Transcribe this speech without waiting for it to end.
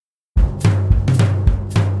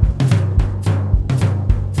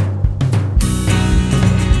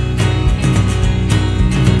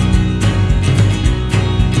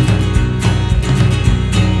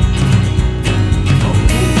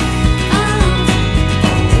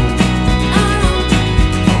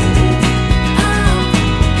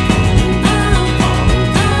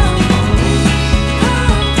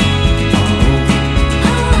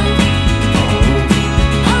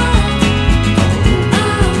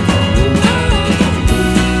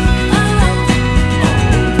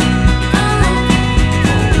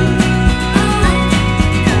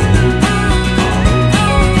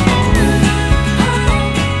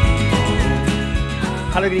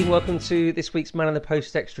welcome to this week's Man on the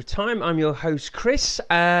Post Extra Time. I'm your host, Chris.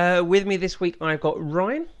 With me this week, I've got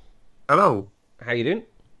Ryan. Hello. How you doing?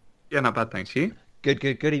 Yeah, not bad, thanks. You? Good.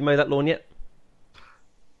 Have you mowed that lawn yet?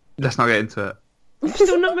 Let's not get into it. You've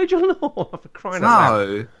still not mowed your lawn? For crying out loud.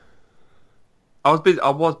 No.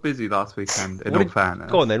 I was busy last weekend, in all fairness.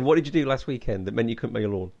 Go on then, what did you do last weekend that meant you couldn't mow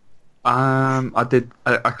your lawn?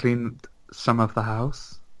 I cleaned some of the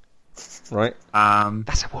house. Right.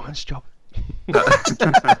 That's a woman's job.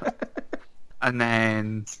 And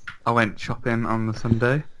then I went shopping on the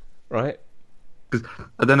Sunday. Right. Because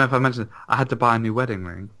I don't know if I mentioned, I had to buy a new wedding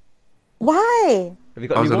ring. Why? Have you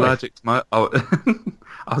got I a was new wife? allergic to my.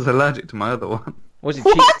 I was allergic to my other one. Was it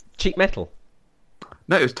cheap metal?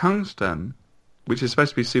 No, it was tungsten, which is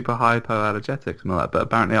supposed to be super hypoallergenic and all that, but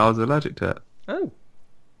apparently I was allergic to it. Oh.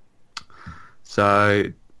 So,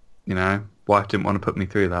 wife didn't want to put me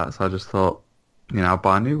through that, so I just thought, I'll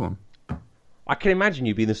buy a new one. I can imagine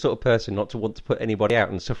you being the sort of person not to want to put anybody out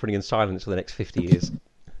and suffering in silence for the next 50 years.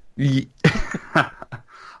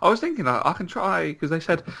 I was thinking I can try, because they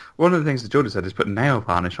said, one of the things that Georgia said is put nail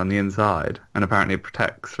varnish on the inside, and apparently it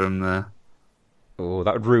protects from the... Oh,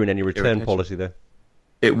 that would ruin any return irritation. policy there.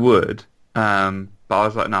 It would, but I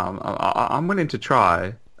was like, no, I'm willing to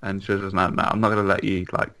try, and she was like, no, I'm not going to let you,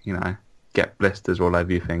 get blisters all over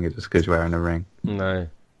your finger just because you're wearing a ring. No.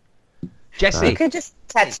 Jesse. You could just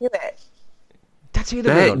tattoo it. Tattoo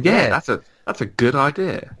the ring on. Yeah, that's a good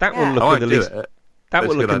idea. That Yeah. will look I in won't the do least... it. That That's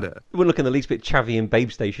wouldn't a good idea. look in the least bit chavvy in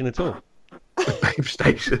Babe Station at all. Babe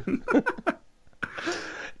station.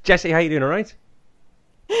 Jesse, how you doing? All right?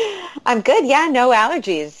 I'm good. Yeah, no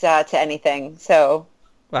allergies to anything, so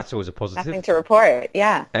That's always a positive. nothing to report.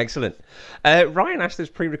 Yeah. Excellent. Ryan asked us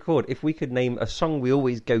pre-record if we could name a song we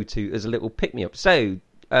always go to as a little pick-me-up. So,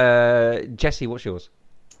 Jesse, what's yours?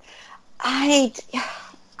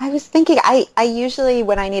 I was thinking, I usually,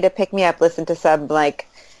 when I need a pick-me-up, listen to some,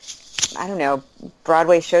 I don't know,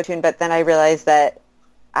 Broadway show tune, but then I realized that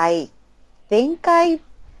I think I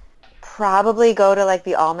probably go to,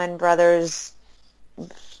 the Allman Brothers,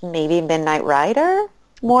 maybe Midnight Rider,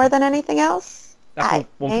 more than anything else. That's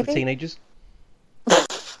one for maybe? teenagers.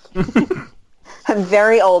 I'm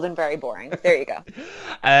very old and very boring. There you go.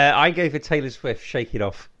 I go for Taylor Swift, Shake It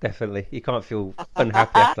Off, definitely. You can't feel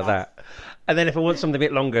unhappy after that. And then if I want something a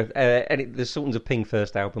bit longer, the Sultans of Ping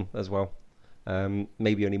first album as well.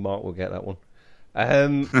 Maybe only Mark will get that one.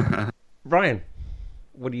 Ryan,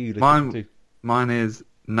 what do you listen to? Mine is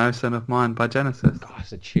No Son of Mine by Genesis. Oh,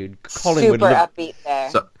 it's a tune. Colin Super would love... upbeat there.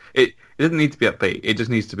 So it doesn't need to be upbeat. It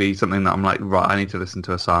just needs to be something that I'm like, right, I need to listen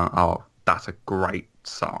to a song. Oh, that's a great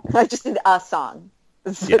song. I just did a song.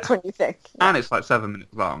 That's what you think. And it's 7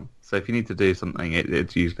 minutes long. So if you need to do something,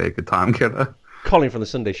 it's usually a good time killer. Colin from the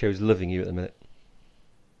Sunday Show is loving you at the minute.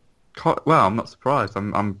 Well, I'm not surprised.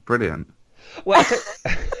 I'm brilliant. Well,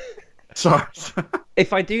 Sorry.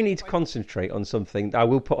 if I do need to concentrate on something, I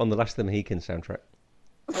will put on the Last of the Mohicans soundtrack.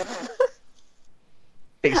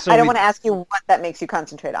 I don't want to ask you what that makes you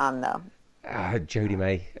concentrate on, though. Jodie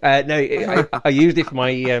May. No, I used it for my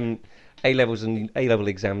A-levels and A-level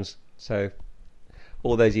exams, so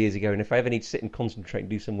all those years ago, and if I ever need to sit and concentrate and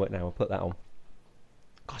do some work now, I'll put that on.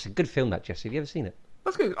 Gosh, it's a good film, that, Jesse. Have you ever seen it?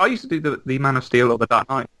 That's good. I used to do the Man of Steel or the Dark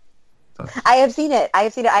Knight. So. I have seen it.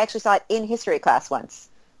 I actually saw it in history class once.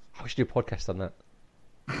 I should do a podcast on that.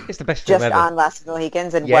 It's the best film Just ever. on Last of the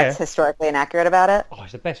Mohicans and Yeah. what's historically inaccurate about it. Oh,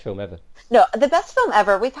 it's the best film ever. No, the best film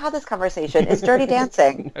ever, we've had this conversation, is Dirty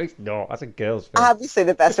Dancing. No, it's not. That's a girl's film. Obviously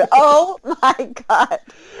the best film. Oh, my God.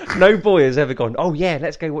 No boy has ever gone, oh, yeah,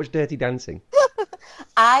 let's go watch Dirty Dancing.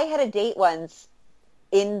 I had a date once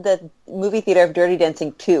in the movie theater of Dirty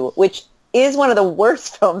Dancing 2, which is one of the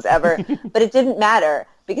worst films ever, but it didn't matter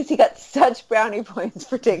because he got such brownie points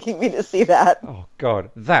for taking me to see that. Oh,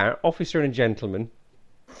 God. That, Officer and Gentleman,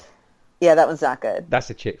 Yeah, that one's not good. that's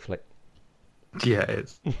a chick flick. Yeah, it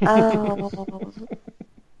is. Oh,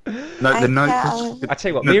 No, the can't. Notebook. I tell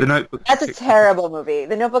you what, No, the Notebook. that's a terrible movie.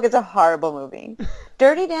 The Notebook is a horrible movie.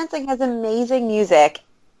 Dirty Dancing has amazing music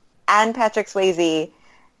and Patrick Swayze,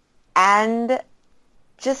 and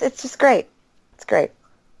it's just great. It's great.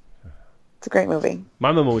 It's a great movie.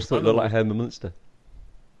 My mum always thought you looked like Herman Munster.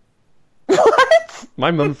 What?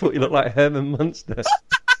 My mum thought you looked like Herman Munster.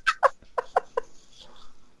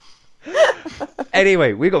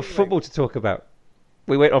 Anyway, we've got football to talk about.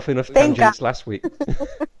 We went off enough Thank tangents God. last week.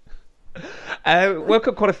 World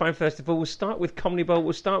Cup qualifying first of all. We'll start with Comedy Bowl.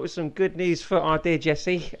 We'll start with some good news for our dear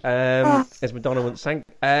Jessie. As Madonna once sang.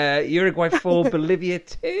 Uruguay 4, Bolivia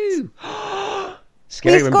 2.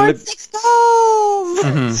 Scary He when scored 6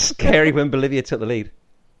 goals! Scary when Bolivia took the lead.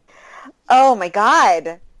 Oh, my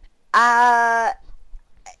God.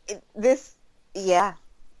 Yeah.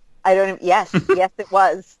 I don't even, yes, it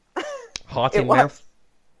was. Heart It in was. mouth.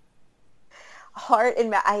 Heart in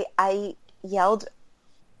mouth. I yelled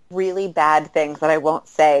really bad things that I won't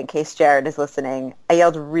say in case Jared is listening. I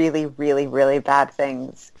yelled really, really, really bad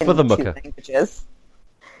things in For the 2 mucker. languages.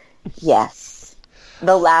 Yes.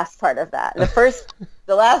 The last part of that.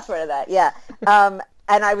 The last part of that, yeah. And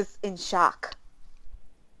I was in shock.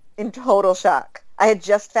 In total shock. I had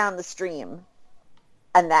just found the stream,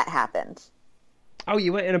 and that happened. Oh,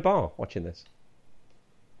 you went in a bar watching this?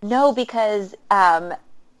 No, because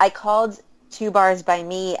I called 2 bars by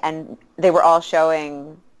me, and they were all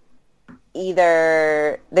showing they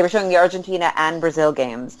were showing the Argentina and Brazil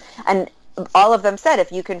games, and all of them said,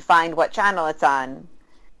 if you can find what channel it's on,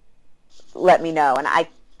 let me know. And I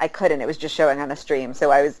couldn't. It was just showing on a stream,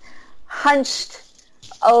 so I was hunched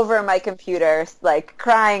over my computer, like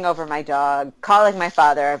crying over my dog, calling my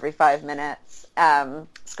father every 5 minutes,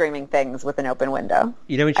 screaming things with an open window.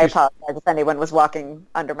 You know when I she was apologize if anyone was walking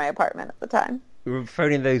under my apartment at the time.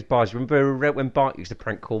 phoning those bars? Remember when Bart used to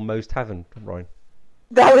prank call Moe's Tavern, Ryan?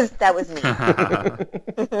 That was me.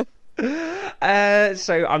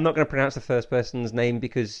 So I'm not going to pronounce the first person's name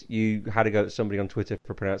because you had to go at somebody on Twitter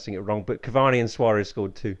for pronouncing it wrong. But Cavani and Suarez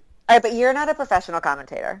scored 2. All right, but you're not a professional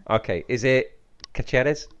commentator. Okay, is it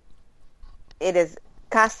Caceres? It is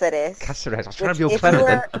Cáceres. Caceres. I was trying Which, to be all if clever you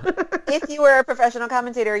then. were- If you were a professional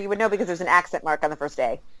commentator, you would know because there's an accent mark on the first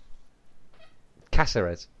A.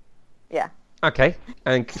 Caceres. Yeah. Okay,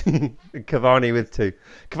 and Cavani with 2.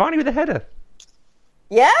 Cavani with a header.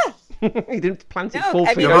 Yeah. He didn't plant it No, 4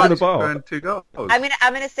 I feet mean- over the Cavani's bar. scoring 2 goals. I'm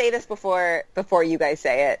gonna say this before you guys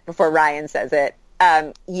say it, before Ryan says it.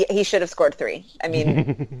 He should have scored 3. I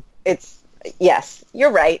mean, yes,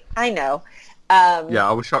 you're right. I know. Yeah,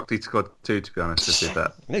 I was shocked he scored 2, to be honest with you.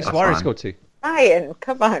 But Nick that's Suarez fine. scored 2. Ryan,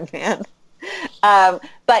 come on, man.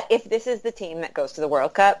 But if this is the team that goes to the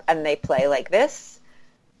World Cup and they play like this,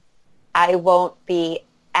 I won't be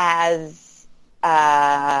as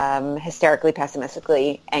hysterically,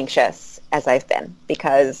 pessimistically anxious as I've been,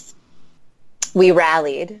 because we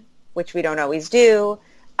rallied, which we don't always do.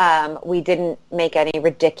 We didn't make any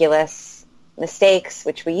ridiculous mistakes,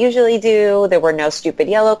 which we usually do. There were no stupid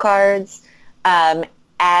yellow cards.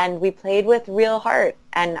 And we played with real heart,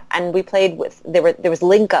 and we played with there was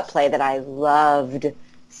link up play that I loved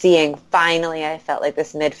seeing. Finally, I felt like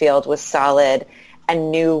this midfield was solid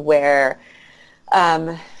and knew where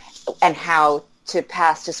and how to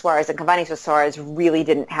pass to Suarez and Cavani. So Suarez really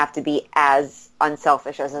didn't have to be as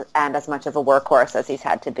unselfish and as much of a workhorse as he's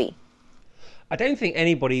had to be. I don't think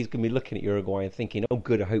anybody's going to be looking at Uruguay and thinking, "Oh,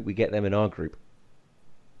 good, I hope we get them in our group."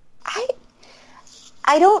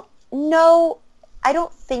 I don't know. I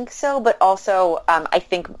don't think so, but also I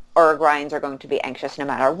think Uruguayans are going to be anxious no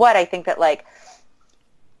matter what. I think that, like,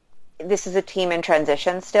 this is a team in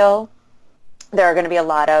transition still. There are going to be a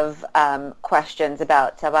lot of questions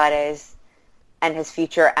about Tavares and his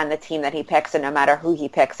future and the team that he picks, and no matter who he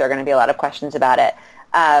picks, there are going to be a lot of questions about it.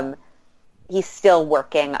 He's still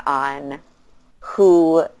working on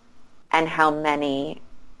who and how many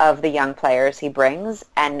of the young players he brings,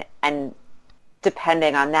 and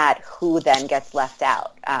depending on that, who then gets left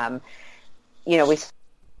out. We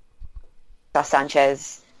saw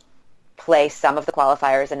Sanchez play some of the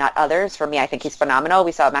qualifiers and not others. For me, I think he's phenomenal.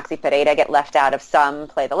 We saw Maxi Pereira get left out of some,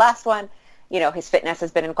 play the last one. His fitness has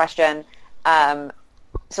been in question.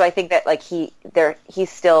 So I think that, like, he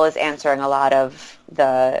still is answering a lot of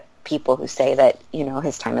the people who say that,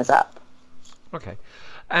 his time is up. Okay.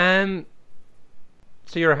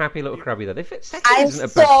 So you're a happy little crabby there. I'm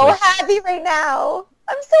so happy right now.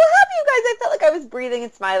 I'm so happy, you guys. I felt like I was breathing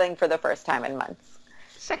and smiling for the first time in months.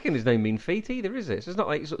 Second is no mean feat either, is it? So it's not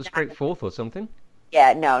like you sort of scrape 4th or something.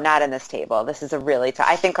 Yeah, no, not in this table. This is a really tough.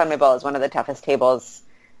 I think CONMEBOL is one of the toughest tables,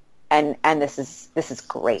 and this is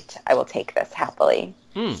great. I will take this happily.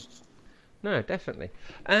 No, definitely.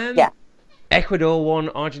 Yeah. Ecuador 1,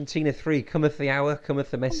 Argentina 3. Cometh the hour,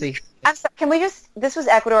 cometh the Messi. I'm sorry, can we just? This was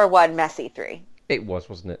Ecuador 1, Messi 3. It was,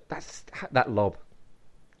 wasn't it? That lob.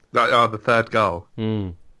 The third goal.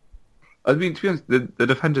 I mean, to be honest, the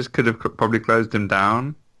defenders could have probably closed him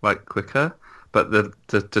down like quicker, but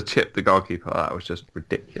to chip the goalkeeper, that was just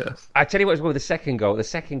ridiculous. I tell you what was with the second goal. The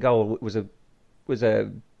second goal was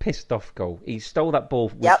a pissed off goal. He stole that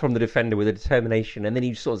ball from the defender with a determination, and then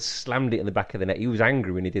he sort of slammed it in the back of the net. He was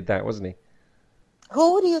angry when he did that, wasn't he?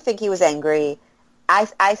 Who do you think he was angry?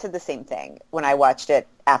 I said the same thing when I watched it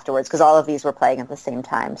afterwards, because all of these were playing at the same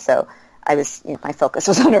time. So I was, my focus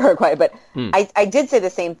was on Uruguay. But I did say the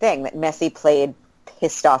same thing, that Messi played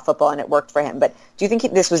pissed off football and it worked for him. But do you think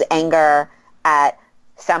this was anger at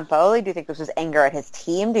Sampaoli? Do you think this was anger at his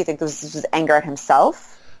team? Do you think this was anger at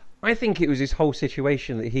himself? I think it was his whole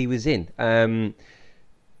situation that he was in.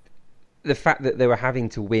 The fact that they were having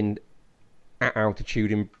to win at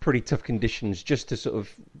altitude in pretty tough conditions just to sort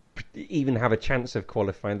of even have a chance of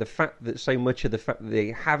qualifying. The fact that so much of the fact that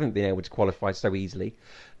they haven't been able to qualify so easily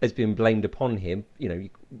has been blamed upon him. You know,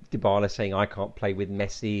 Dybala saying, I can't play with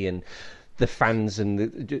Messi, and the fans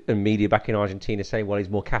and the media back in Argentina saying, well, he's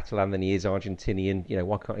more Catalan than he is Argentinian. You know,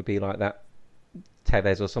 why can't he be like that?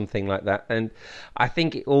 Tevez or something like that. And I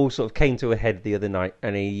think it all sort of came to a head the other night,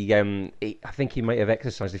 and I think he might have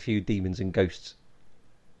exercised a few demons and ghosts.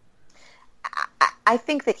 I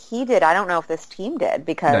think that he did. I don't know if this team did,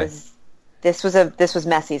 because this was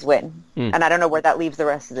Messi's win, and I don't know where that leaves the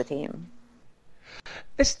rest of the team.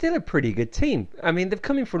 They're still a pretty good team. I mean, they've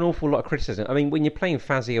come in for an awful lot of criticism. I mean, when you're playing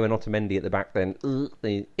Fazio and Otamendi at the back, then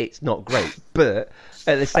it's not great. But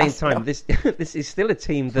at the same time, this is still a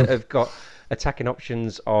team that have got attacking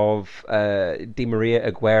options of Di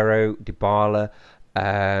Maria, Aguero, Dybala,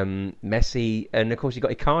 Messi, and of course you've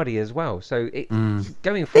got Icardi as well. So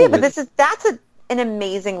going forward, but that's an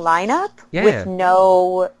amazing lineup with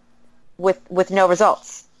no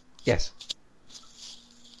results. Yes.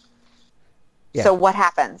 Yeah. So what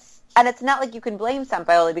happens? And it's not like you can blame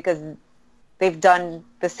Sampaoli, because they've done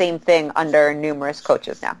the same thing under numerous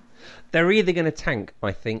coaches now. They're either going to tank,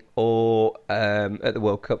 I think, or at the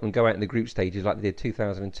World Cup and go out in the group stages like they did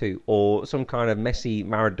 2002, or some kind of Messi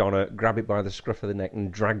Maradona grab it by the scruff of the neck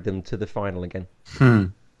and drag them to the final again. What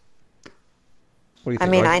do you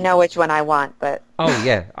think, Ryan? I know which one I want, but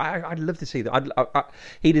yeah, I'd love to see that.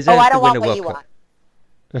 He deserves to win a World Cup.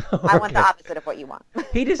 I want the opposite of what you want.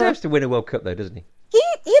 He deserves to win a World Cup, though, doesn't he? He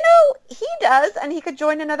does, and he could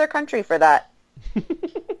join another country for that.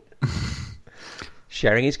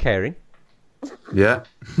 Sharing is caring. Yeah.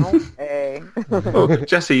 Okay. Well,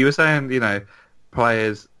 Jesse, you were saying,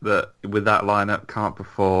 players that with that lineup can't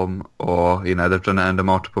perform, or, they've done it under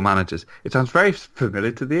multiple managers. It sounds very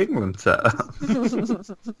familiar to the England setup.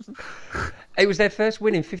 It was their first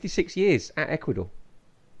win in 56 years at Ecuador.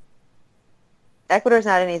 Ecuador's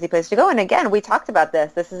not an easy place to go. And again, we talked about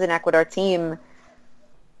this. This is an Ecuador team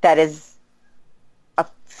that is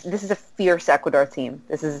this is a fierce Ecuador team.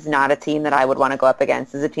 This is not a team that I would want to go up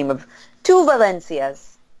against. This is a team of two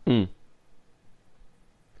Valencias. It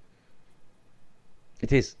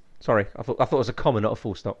is. Sorry, I thought it was a comma, not a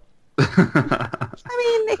full stop.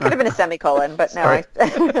 It could have been a semicolon, but no.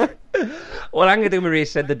 Well, Angel Di Maria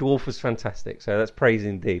said the dwarf was fantastic, so that's praise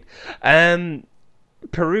indeed.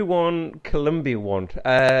 Peru won, Colombia won.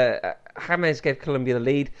 James gave Colombia the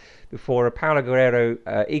lead before Paulo Guerrero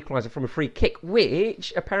equalised from a free kick,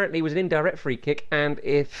 which apparently was an indirect free kick, and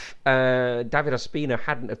if David Ospina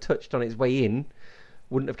hadn't have touched on its way in,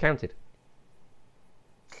 wouldn't have counted.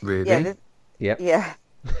 Really? Yeah.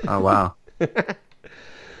 Oh, wow. But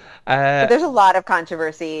there's a lot of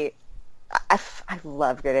controversy. I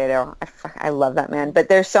love Guerrero. I love that man. But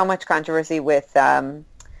there's so much controversy with... the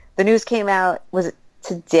news came out, was it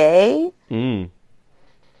today?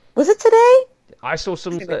 Was it today? I saw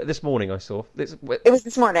some this morning. It was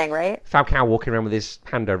this morning, right? Falcao walking around with his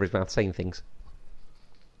hand over his mouth saying things.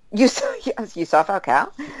 You saw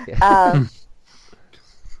Falcao?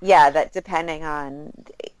 Yeah. That depending on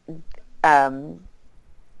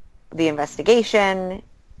the investigation,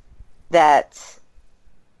 that...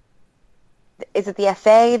 Is it the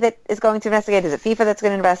FA that is going to investigate? Is it FIFA that's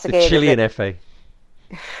going to investigate? The Chilean FA.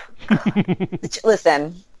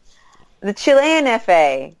 Listen, the Chilean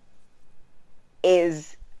FA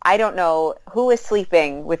is, I don't know who is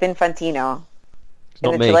sleeping with Infantino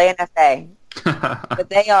in the Chilean FA, but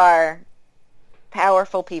they are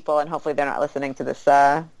powerful people, and hopefully they're not listening to this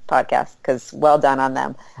podcast, because well done on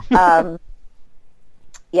them. I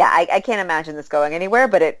can't imagine this going anywhere,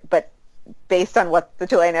 but based on what the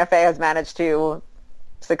Chilean FA has managed to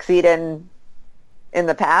succeed in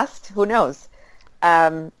the past, who knows?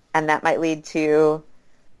 And that might lead to...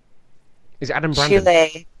 Is it Adam Brandon?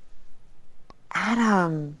 Chile.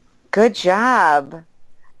 Adam, good job.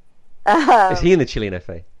 Is he in the Chilean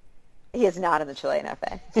FA? He is not in the Chilean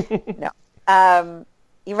FA. No.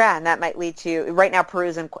 Iran, that might lead to... Right now,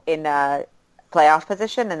 Peru's in playoff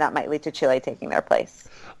position, and that might lead to Chile taking their place.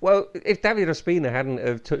 Well, if David Ospina hadn't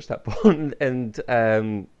have touched that ball and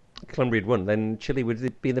Colombia had won, then Chile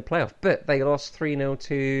would be in the playoff. But they lost 3-0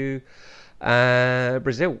 to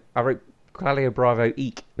Brazil. I wrote Claudio Bravo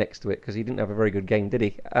Eek next to it because he didn't have a very good game, did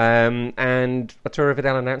he? And Arturo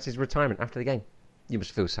Vidal announced his retirement after the game. You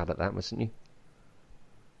must feel sad at that, mustn't you?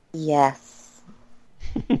 Yes.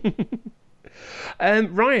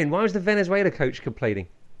 Ryan, why was the Venezuela coach complaining?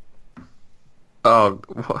 Oh,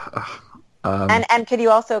 And could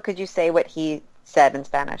you say what he said in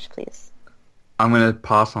Spanish, please? I'm going to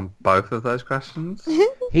pass on both of those questions.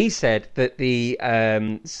 He said that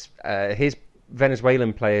his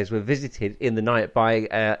Venezuelan players were visited in the night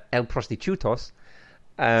by El Prostitutos.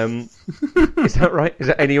 Is that right? Is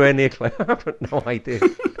that anywhere near close? I have no idea.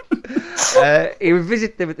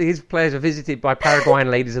 His players were visited by Paraguayan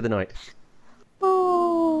ladies of the night.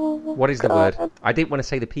 Oh, what is the word? I didn't want to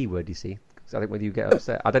say the P word, you see. Because I think whether you get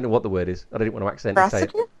upset. I don't know what the word is. I didn't want to accidentally say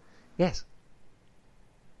it. Yes.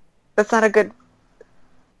 That's not a good...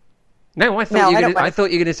 No, I thought you were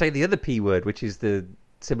going to say the other P word, which is the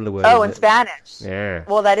similar word. Oh, in Spanish. Yeah.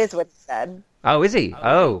 Well, that is what he said. Oh, is he?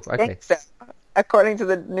 Oh, okay. I think so. According to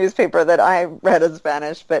the newspaper that I read in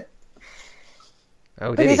Spanish, but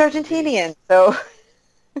he's Argentinian, so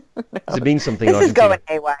does it mean something? This is going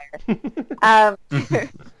haywire.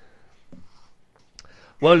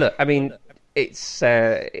 Well, look, I mean, it's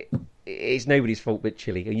nobody's fault but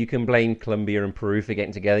Chile. You can blame Colombia and Peru for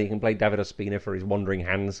getting together. You can blame David Ospina for his wandering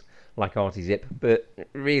hands like Artie Zipp. But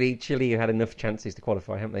really, Chile had enough chances to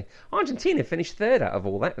qualify, haven't they? Argentina finished third out of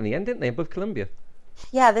all that in the end, didn't they, above Colombia?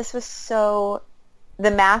 Yeah, this was so... The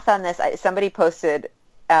math on this, somebody posted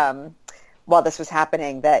while this was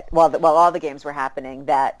happening, that while all the games were happening,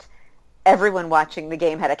 that everyone watching the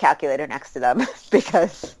game had a calculator next to them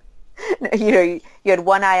because, you had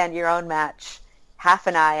one eye on your own match, half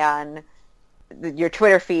an eye on your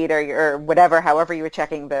Twitter feed or whatever, however you were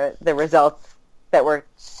checking the results that were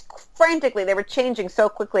frantically, they were changing so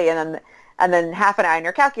quickly, and then half an eye on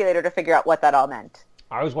your calculator to figure out what that all meant.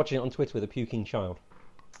 I was watching it on Twitter with a puking child.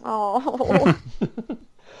 Oh.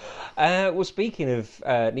 Well, speaking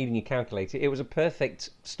of needing a calculator, it was a perfect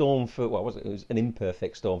storm for... Well, it was an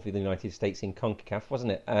imperfect storm for the United States in CONCACAF,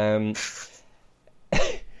 wasn't it?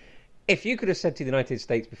 If you could have said to the United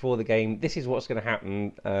States before the game, this is what's going to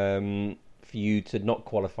happen for you to not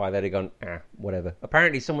qualify, they'd have gone, whatever.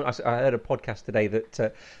 Apparently, I heard a podcast today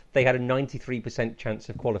that they had a 93% chance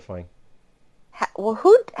of qualifying. Well,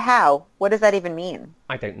 how? What does that even mean?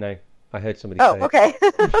 I don't know. I heard somebody say it. Oh, okay.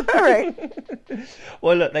 All right.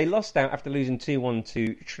 Well, look, they lost out after losing 2-1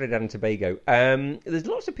 to Trinidad and Tobago. There's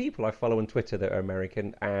lots of people I follow on Twitter that are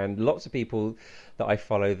American, and lots of people that I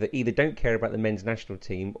follow that either don't care about the men's national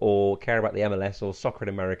team or care about the MLS or soccer in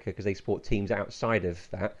America because they support teams outside of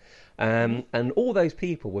that. And all those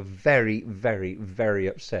people were very, very, very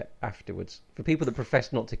upset afterwards. For people that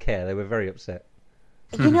professed not to care, they were very upset.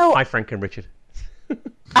 Hi, Frank and Richard.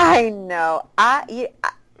 I know.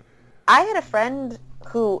 I had a friend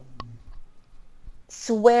who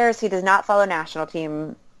swears he does not follow national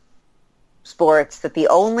team sports, that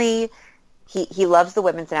he loves the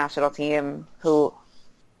women's national team, who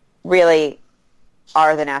really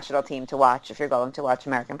are the national team to watch if you're going to watch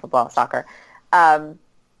American football, soccer. And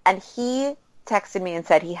he texted me and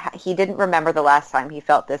said he didn't remember the last time he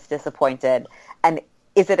felt this disappointed, and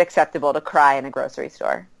is it acceptable to cry in a grocery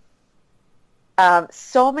store?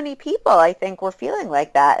 So many people, I think, were feeling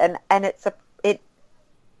like that, and it.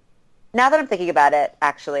 Now that I'm thinking about it,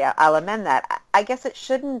 actually, I'll amend that. I guess it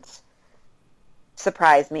shouldn't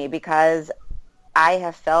surprise me because I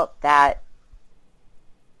have felt that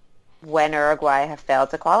when Uruguay have failed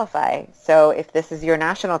to qualify. So if this is your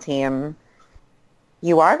national team,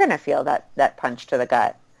 you are going to feel that punch to the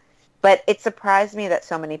gut. But it surprised me that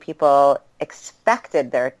so many people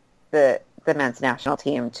expected the men's national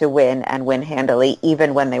team to win and win handily,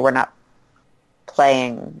 even when they were not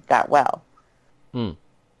playing that well. In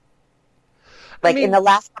the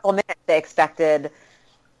last couple minutes, they expected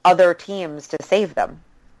other teams to save them.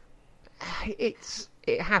 It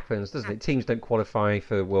happens, doesn't it? Teams don't qualify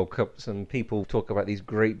for World Cups, and people talk about these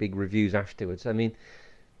great big reviews afterwards. I mean,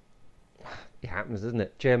 it happens, doesn't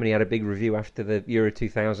it? Germany had a big review after the Euro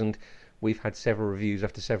 2000. We've had several reviews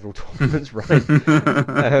after several tournaments, right?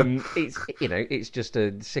 It's just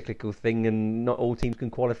a cyclical thing, and not all teams can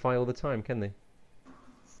qualify all the time, can they?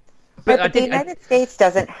 But the United States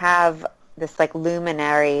doesn't have this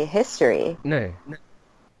luminary history. No.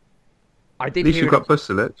 I did. At least you've got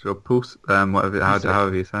Pulisic or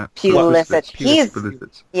however you say it. Pulisic.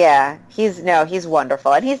 He's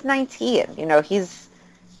wonderful, and he's 19.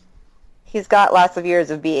 He's got lots of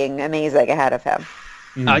years of being amazing ahead of him.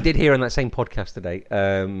 I did hear on that same podcast today,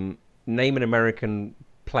 name an American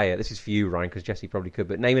player. This is for you, Ryan, because Jesse probably could,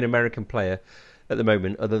 but name an American player at the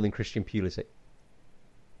moment other than Christian Pulisic.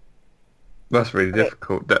 That's really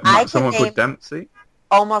difficult. Someone called Dempsey?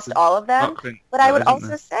 Almost all of them. But I would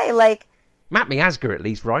also say, Matt Miazga, at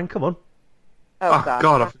least, Ryan, come on. Oh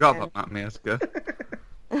God, I forgot about Matt Miazga.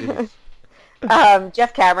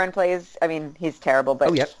 Jeff Cameron plays, he's terrible,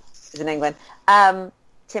 but is in England. Tim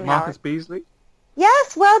Marcus Howard. Beasley.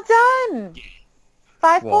 Yes, well done.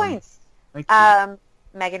 5 One. points. Thank you.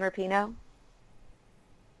 Megan Rapinoe.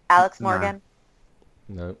 Alex No. Morgan.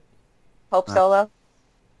 No. Hope Solo.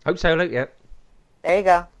 Hope Solo, yeah. There you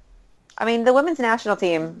go. I mean, the women's national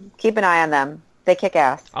team, keep an eye on them. They kick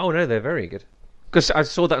ass. Oh, no, they're very good. Because I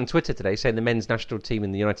saw that on Twitter today, saying the men's national team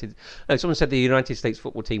in the United... No, someone said the United States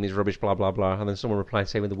football team is rubbish, blah, blah, blah. And then someone replied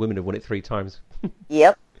saying, well, the women have won it 3 times.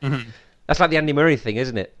 Yep. That's like the Andy Murray thing,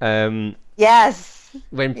 isn't it? Yes.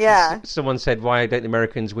 When someone said, why don't the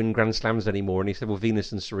Americans win Grand Slams anymore? And he said, well,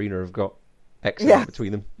 Venus and Serena have got X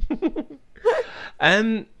between them.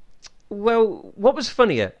 Well, what was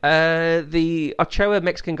funnier? The Ochoa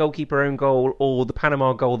Mexican goalkeeper own goal or the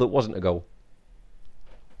Panama goal that wasn't a goal?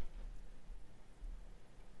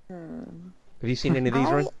 Have you seen any of these,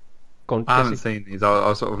 Ryan? Go on, I haven't Jesse. seen these. I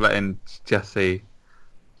was sort of letting Jesse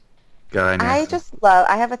go in. I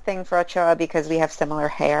have a thing for Ochoa because we have similar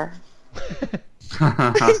hair.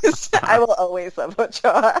 I will always love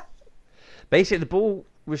Ochoa. Basically, the ball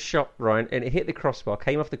was shot, Ryan, and it hit the crossbar,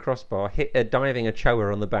 came off the crossbar, hit a diving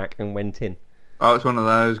Ochoa on the back and went in. Oh, it's one of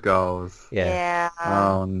those goals. Yeah.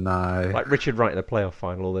 Oh, no. Like Richard Wright in the playoff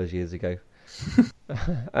final all those years ago.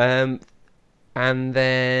 And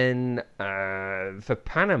then for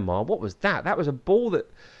Panama, what was that? That was a ball that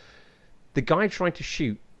the guy tried to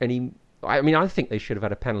shoot, and I think they should have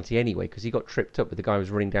had a penalty anyway because he got tripped up, but the guy was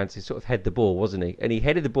running down to sort of head the ball, wasn't he? And he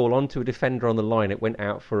headed the ball onto a defender on the line. It went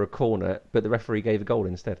out for a corner, but the referee gave a goal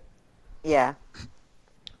instead. Yeah.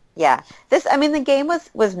 Yeah. The game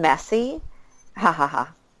was messy. Ha ha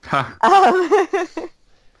ha.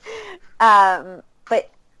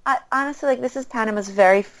 But honestly, this is Panama's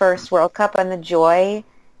very first World Cup, and the joy.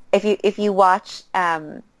 If you watch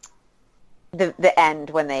the end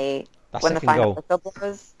when the final whistle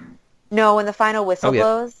blows. No, when the final whistle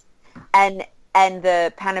blows, and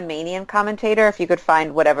the Panamanian commentator, if you could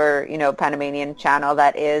find whatever Panamanian channel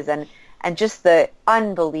that is, and just the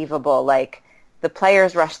unbelievable the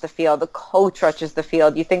players rush the field, the coach rushes the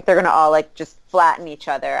field. You think they're gonna all just flatten each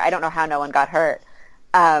other. I don't know how no one got hurt.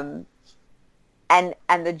 And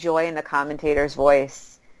the joy in the commentator's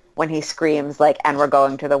voice when he screams and we're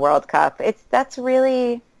going to the World Cup. It's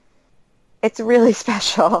really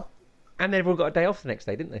special. And everyone got a day off the next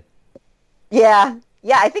day, didn't they? Yeah.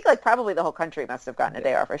 I think probably the whole country must have gotten a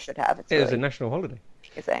day off, or should have. It was a national holiday.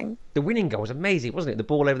 Amazing. The winning goal was amazing, wasn't it? The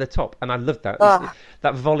ball over the top, and I loved that.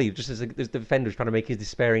 That volley, just as the defender was trying to make his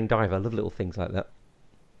despairing dive. I love little things like that.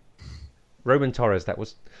 Roman Torres, that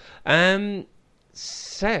was.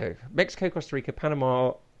 So, Mexico, Costa Rica,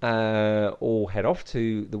 Panama all head off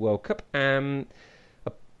to the World Cup. A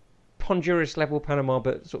Honduras level Panama,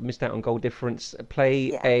 but sort of missed out on goal difference.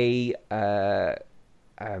 Play a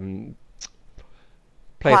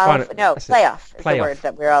playoff is the word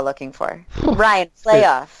that we're all looking for. Ryan,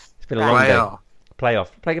 playoff. It's been a long day. Playoff.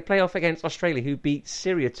 Play a playoff against Australia, who beat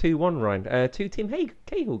Syria 2-1, Ryan. 2 Tim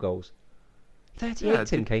Cahill goals. 38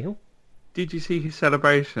 Tim Cahill. Did you see his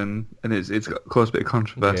celebration? And it's caused a bit of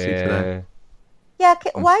controversy today. Yeah,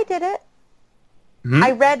 why did it?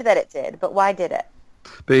 I read that it did, but why did it?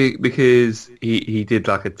 Because he did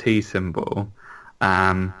a T symbol.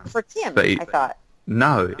 For Tim, I thought.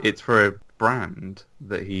 No, it's for a brand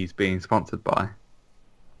that he's being sponsored by.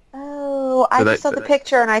 Oh, I just saw the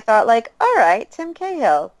picture and I thought, all right, Tim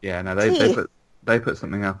Cahill. Yeah, no, they put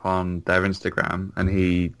something up on their Instagram, and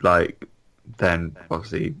he then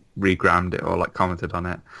obviously regrammed it or commented on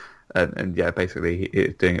it, and yeah, basically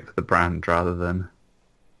he's doing it for the brand rather than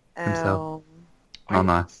himself. Oh,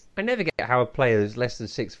 nice. I never get how a player who's less than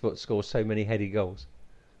 6 foot scores so many heady goals.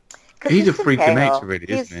 He's a freak of nature, really,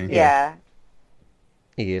 isn't he? Yeah.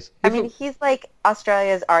 He is. I mean, he's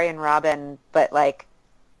Australia's Arjen Robben, but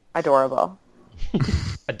adorable.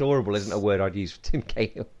 Adorable isn't a word I'd use for Tim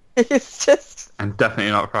Cahill. It's just... And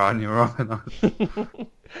definitely not for Arjen Robben.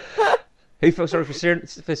 Who felt sorry for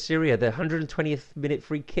Syria? The 120th minute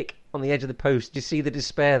free kick on the edge of the post. Did you see the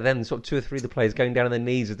despair then? Sort of 2 or 3 of the players going down on their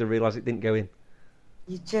knees as they realised it didn't go in.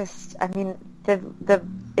 The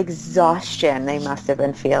exhaustion they must have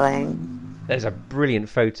been feeling. There's a brilliant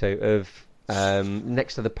photo of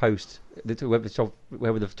next to the post, whoever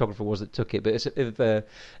the photographer was that took it, but it's of a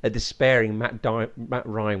despairing Matt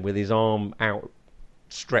Ryan with his arm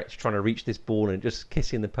outstretched trying to reach this ball and just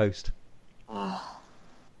kissing the post. Oh.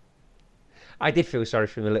 I did feel sorry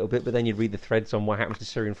for him a little bit, but then you'd read the threads on what happens to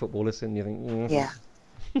Syrian footballers and you think, yeah,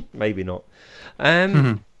 maybe not.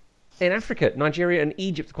 In Africa, Nigeria and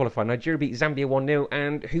Egypt qualified. Nigeria beat Zambia 1-0,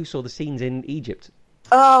 and who saw the scenes in Egypt?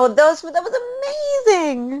 Oh, that was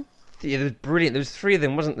amazing! Yeah, it was brilliant. There was 3 of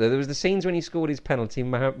them, wasn't there? There was the scenes when he scored his penalty,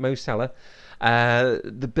 Mo Salah.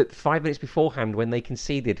 The bit 5 minutes beforehand when they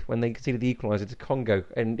conceded the equaliser to Congo,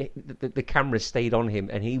 and the camera stayed on him,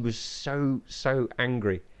 and he was so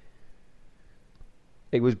angry.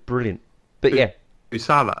 It was brilliant. But yeah,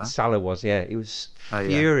 Salah. Salah was, yeah, he was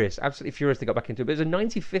furious, absolutely furious. They got back into it, but it was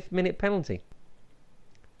a 95th minute penalty.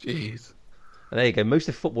 Jeez. And there you go. Most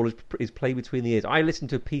of football is played between the ears. I listened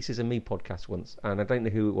to a Pieces of Me podcast once, and I don't know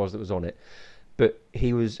who it was that was on it, but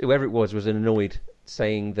whoever it was annoyed,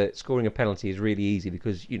 saying that scoring a penalty is really easy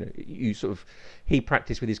because he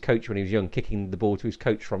practiced with his coach when he was young, kicking the ball to his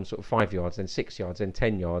coach from sort of 5 yards, then 6 yards, then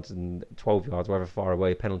 10 yards, and 12 yards, wherever far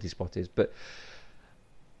away a penalty spot is. But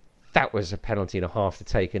that was a penalty and a half to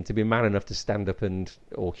take, and to be man enough to stand up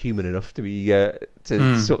or human enough to be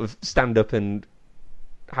sort of stand up and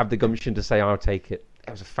have the gumption to say I'll take it.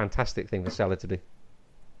 That was a fantastic thing for Salah to do.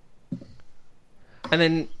 And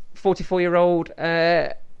then 44-year-old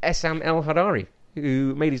Essam El Hadari,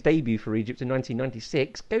 who made his debut for Egypt in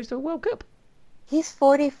 1996, goes to a World Cup. He's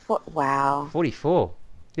 44. Wow. 44.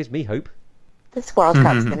 Gives me hope. This World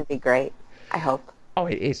Cup's going to be great. I hope. Oh,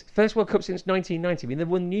 it is. First World Cup since 1990. I mean, there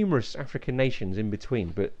were numerous African nations in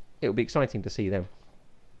between, but it'll be exciting to see them.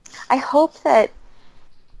 I hope that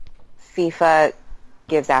FIFA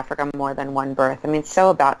gives Africa more than one berth. I mean, it's so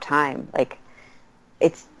about time. Like,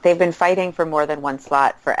 they've been fighting for more than one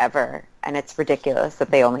slot forever, and it's ridiculous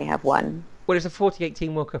that they only have one. Well, it's a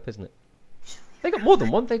 40-18 World Cup, isn't it? They got more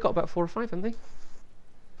than one. They got about 4 or 5, haven't they?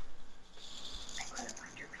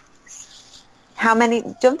 How many?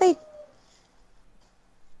 Don't they?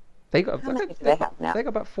 They got. How many do they have now? They got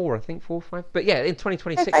about 4, I think, 4 or 5. But yeah, in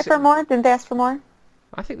 2026. Did they fight for more? Didn't they ask for more?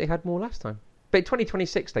 I think they had more last time. But in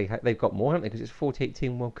 2026, they've got more, haven't they? Because it's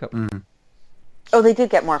 40-18 World Cup. Oh, they did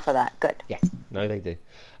get more for that. Good. Yeah, no, they do.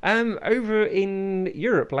 Over in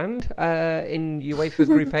Europe land, in UEFA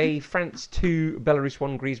Group A, France 2, Belarus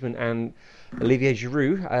 1, Griezmann and Olivier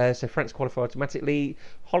Giroud. So France qualified automatically.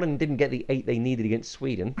 Holland didn't get the 8 they needed against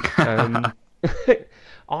Sweden. Arjen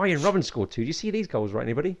Robben scored 2. Do you see these goals, right,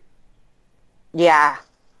 anybody? Yeah.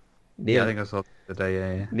 Yeah, I think I saw the day,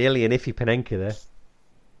 yeah. Nearly an iffy Panenka there.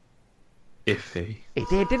 Iffy. He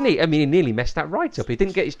did, didn't he? I mean, he nearly messed that right up. He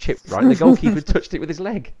didn't get his chip right. The goalkeeper touched it with his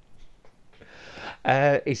leg.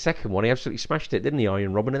 His second one, he absolutely smashed it, didn't he,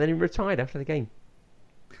 Arjen Robben? And then he retired after the game.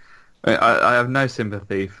 I have no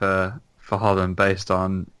sympathy for Holland based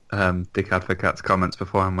on Dick Advocat's comments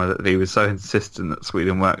beforehand, where he was so insistent that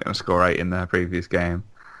Sweden weren't going to score 8 in their previous game.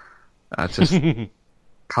 Just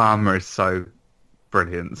karma is so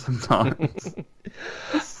brilliant sometimes.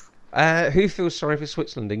 Who feels sorry for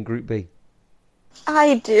Switzerland in Group B?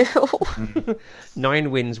 I do.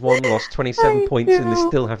 9 wins, 1 loss, 27 points, and they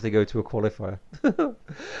still have to go to a qualifier.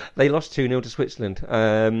 They lost 2-0 to Switzerland.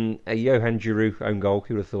 A Johan Giroud own goal,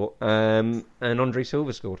 who would have thought, and Andre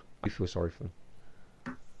Silva scored. Who feels sorry for them?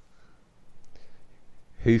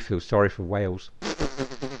 Who feels sorry for Wales?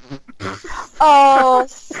 Oh,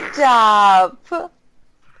 stop.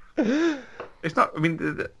 It's not, I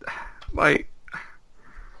mean, like,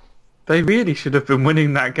 they really should have been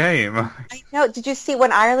winning that game. I know. Did you see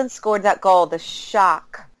when Ireland scored that goal, the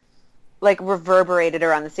shock, reverberated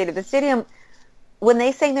around the stadium. The stadium, when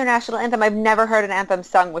they sang their national anthem, I've never heard an anthem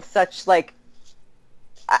sung with such,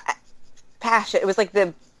 passion. It was like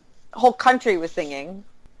the whole country was singing.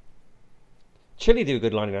 Chile do a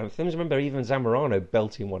good line of anthems. I remember even Zamorano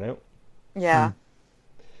belting one out. Yeah.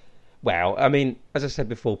 Well, I mean, as I said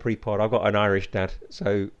before, pre-pod, I've got an Irish dad.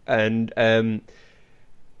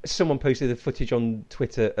 Someone posted the footage on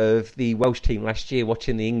Twitter of the Welsh team last year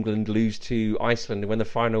watching the England lose to Iceland, and when the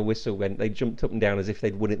final whistle went, they jumped up and down as if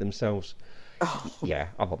they'd won it themselves. Oh. Yeah,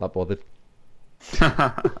 I'm not that bothered.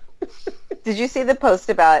 Did you see the post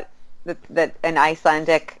about that an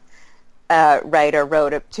Icelandic writer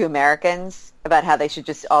wrote to Americans about how they should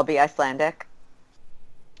just all be Icelandic?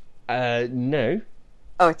 No.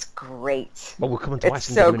 Oh, it's great. Well, we're coming to Iceland.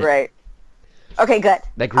 It's so great. Okay, good.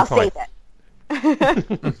 I'll save it.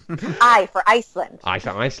 I for Iceland. I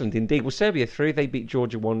for Iceland, indeed. Well, Serbia through. They beat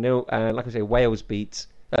Georgia 1-0. Like I say, Wales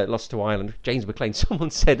lost to Ireland. James McLean.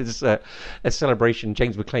 Someone said as a celebration,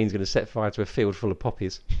 James McLean's going to set fire to a field full of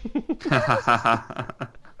poppies.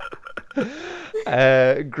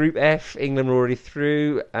 Group F, England were already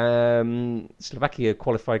through. Slovakia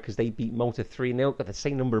qualified because they beat Malta 3-0. Got the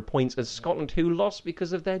same number of points as Scotland, who lost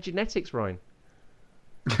because of their genetics, Ryan.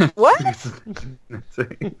 What?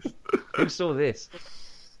 Who saw this?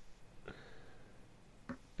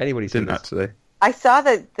 Anybody seen Didn't this? actually. I saw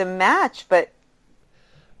the match, but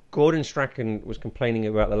Gordon Strachan was complaining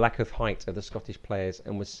about the lack of height of the Scottish players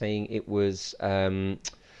and was saying it was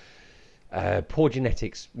Poor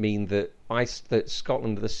genetics mean that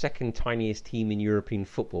Scotland are the second tiniest team in European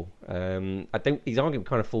football. His argument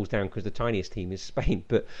kind of falls down because the tiniest team is Spain,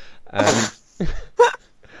 but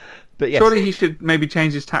but yes. Surely he should maybe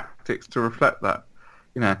change his tactics to reflect that.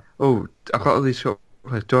 I've got all these short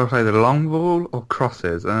players. Do I play the long ball or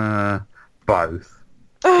crosses? Both.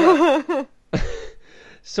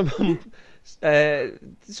 Someone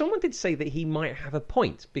did say that he might have a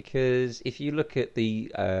point, because if you look at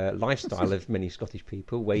the lifestyle of many Scottish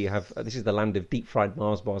people, where you have this is the land of deep fried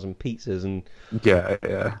Mars bars and pizzas and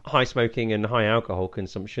high smoking and high alcohol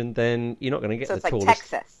consumption, then you're not going to get the tallest. Like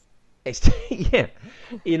Texas.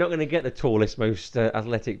 You're not going to get the tallest, most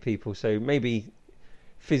athletic people. So maybe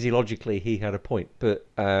physiologically he had a point, but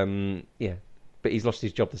but he's lost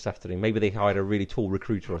his job this afternoon. Maybe they hired a really tall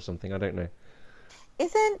recruiter or something. I don't know.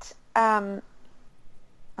 Isn't oh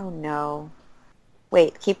no.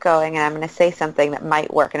 Wait, keep going, and I'm going to say something that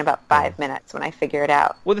might work in about 5 minutes when I figure it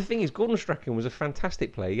out. Well, the thing is, Gordon Strachan was a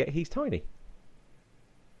fantastic player, yet he's tiny.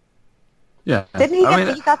 Yeah. Didn't he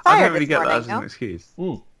he got fired I don't really this get morning, that as an excuse.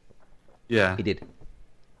 Mm. Yeah. He did.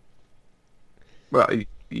 Well,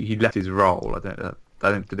 he left his role.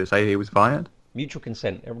 Did it say he was fired? Mutual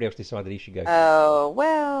consent. Everybody else decided he should go. Oh,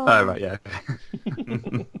 well. Oh, right, yeah.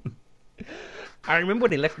 I remember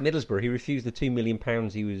when he left Middlesbrough, he refused the £2 million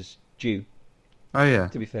he was due. Oh, yeah.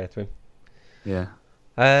 To be fair to him.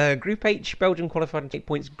 Yeah. Group H, Belgium qualified on 8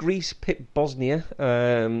 points. Greece pipped Bosnia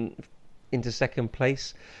into second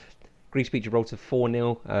place. Greece beat Gibraltar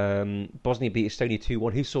 4-0. Bosnia beat Estonia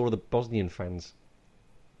 2-1. Who saw all the Bosnian fans?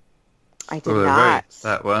 I did not.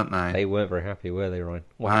 That weren't they? They weren't very happy, were they, Ryan?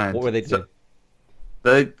 What were they doing?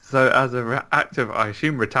 So as an act of, I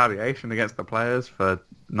assume, retaliation against the players for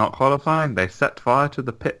not qualifying, they set fire to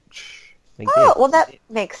the pitch. Well, that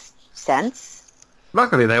makes sense.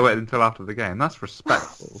 Luckily, they waited until after the game. That's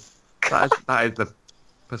respectful. that is the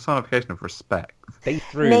personification of respect. They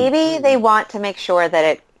threw. Maybe they want to make sure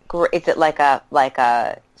that is it like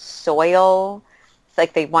a soil. It's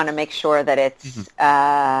like they want to make sure that it's.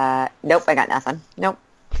 Nope, I got nothing. Nope,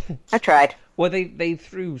 I tried. Well, they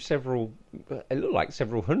threw several. It looked like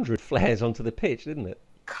several hundred flares onto the pitch, didn't it?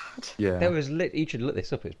 God. Yeah. There was lit. You should look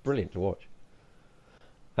this up. It's brilliant to watch.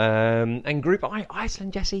 And Group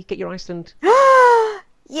Iceland, Jesse, get your Iceland.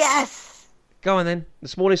 Yes. Go on then. The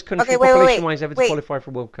smallest country Okay, population-wise ever to qualify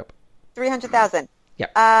for a World Cup. 300,000.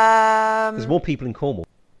 Yeah. There's more people in Cornwall.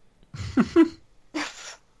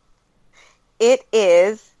 It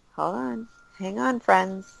is. Hold on. Hang on,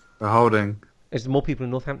 friends. We're holding. Is there more people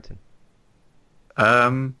in Northampton?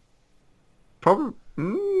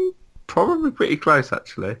 Probably pretty close,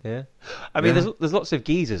 actually. Yeah. I mean, there's lots of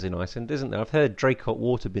geezers in Iceland, isn't there? I've heard Draycott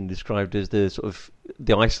Water been described as the sort of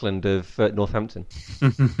the Iceland of Northampton.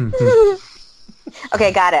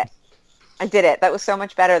 Okay, got it. I did it. That was so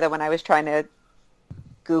much better than when I was trying to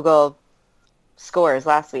Google scores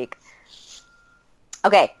last week.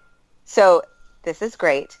 Okay, so this is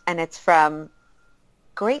great, and it's from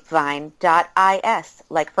grapevine.is,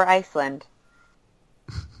 like for Iceland.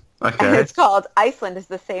 Okay. And it's called Iceland is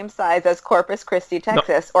the same size as Corpus Christi,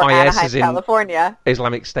 Texas, or Anaheim, California.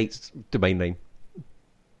 Islamic State's domain name.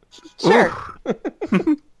 Sure.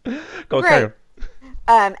 Go on, carry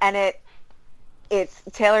on. And it's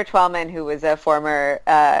Taylor Twellman, who was a former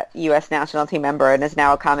U.S. national team member and is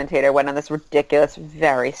now a commentator, went on this ridiculous,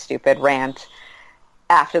 very stupid rant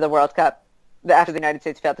after the World Cup, after the United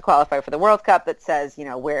States failed to qualify for the World Cup, that says,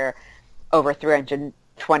 we're over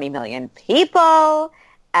 320 million people,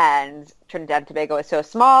 and Trinidad and Tobago is so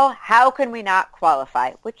small, how can we not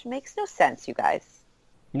qualify? Which makes no sense, you guys.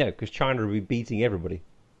 No, because China will be beating everybody.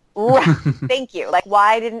 Right. Thank you. Like,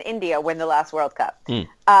 why didn't India win the last World Cup?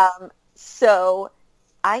 So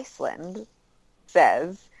Iceland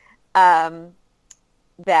says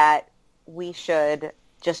that we should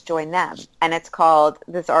just join them. And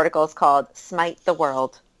this article is called Smite the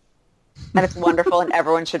World. And it's wonderful, and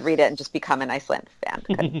everyone should read it and just become an Iceland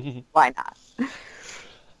fan. Why not?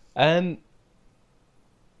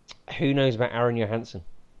 Who knows about Aaron Johansson?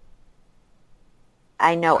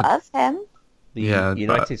 I know of him. The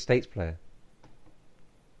United States player.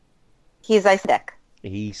 He's Icelandic.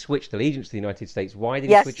 He switched allegiance to the United States. Why did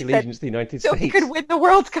he switch allegiance to the United States? So he could win the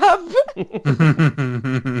World Cup.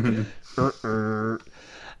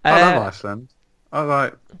 I love Iceland.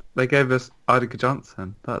 They gave us Eidur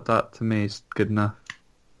Johnson. That to me is good enough.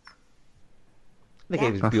 They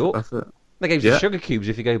gave us Bjork. That's it. They gave us Sugar Cubes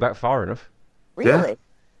if you go back far enough. Really?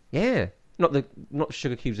 Yeah. Not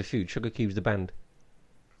Sugar Cubes the food, Sugar Cubes the band.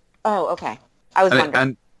 Oh, okay. I was wondering.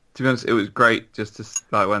 And to be honest, it was great just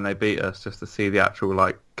to when they beat us, just to see the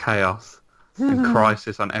actual chaos and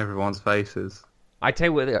crisis on everyone's faces. I tell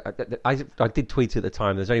you what, I did tweet at the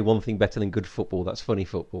time. There's only one thing better than good football. That's funny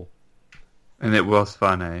football. And it was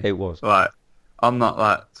funny. It was. Like, I'm not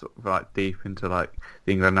like sort of like deep into like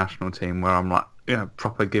the England national team where I'm like,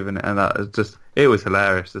 proper giving it, and that is just, it was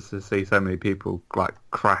hilarious just to see so many people like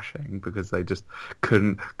crashing because they just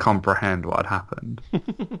couldn't comprehend what had happened.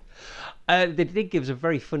 They did give us a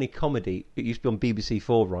very funny comedy. It used to be on BBC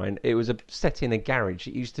Four, Ryan. It was set in a garage.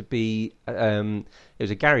 It used to be, it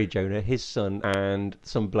was a garage owner, his son, and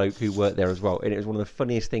some bloke who worked there as well. And it was one of the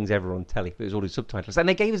funniest things ever on telly. But it was all in subtitles. And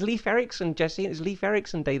they gave us Leif Erikson, Jesse. It was Leif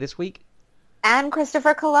Erikson Day this week. And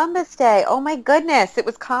Christopher Columbus Day. Oh my goodness, it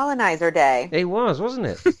was Colonizer Day. It was, wasn't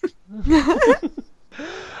it?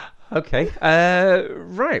 Okay.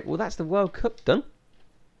 Right. Well, that's the World Cup done.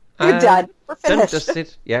 We're done. We're finished. Done,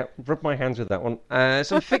 dusted. Yeah, rub my hands with that one.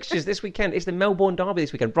 Some fixtures this weekend. It's the Melbourne Derby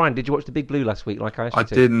this weekend. Brian, did you watch the Big Blue last week like I asked you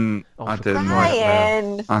to? Didn't. Oh, I for didn't.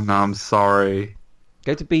 Ryan. I know, I'm sorry.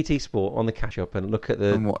 Go to BT Sport on the catch-up and look at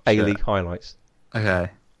the And watch A-League it. highlights.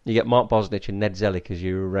 Okay. You get Mark Bosnich and Ned Zellick as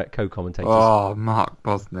your co-commentators. Oh, Mark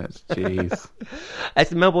Bosnich, jeez. It's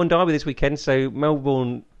the Melbourne Derby this weekend, so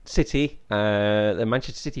Melbourne City, the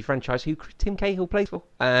Manchester City franchise, who Tim Cahill plays for,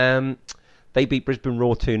 they beat Brisbane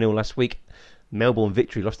Roar 2-0 last week. Melbourne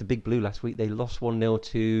Victory lost to Big Blue last week. They lost 1-0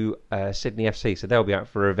 to Sydney FC, so they'll be out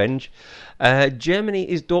for revenge. Germany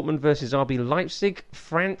is Dortmund versus RB Leipzig.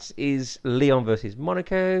 France is Lyon versus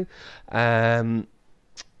Monaco.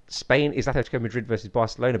 Spain is Atletico Madrid versus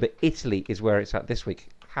Barcelona, but Italy is where it's at this week.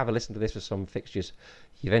 Have a listen to this for some fixtures.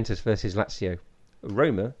 Juventus versus Lazio.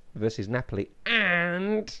 Roma versus Napoli.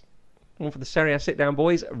 And one for the Serie A sit-down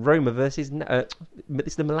boys, Roma versus...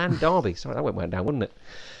 it's the Milan Derby. Sorry, that went down, wouldn't it?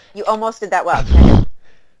 You almost did that well.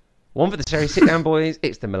 One for the Serie A sit-down boys,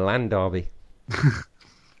 it's the Milan Derby.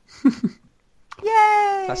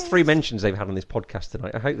 Yay! That's 3 mentions they've had on this podcast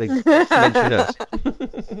tonight. I hope they mention us.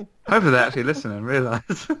 Hopefully they actually listen and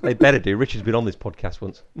realise. They better do. Richard's been on this podcast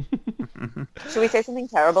once. Should we say something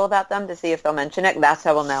terrible about them to see if they'll mention it? That's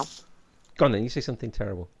how we'll know. Go on then, you say something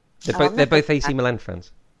terrible. They're both AC Milan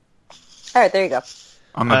fans. All right, there you go.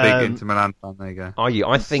 I'm a big Inter Milan fan, there you go. Are you?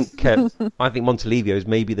 I think Montolivo is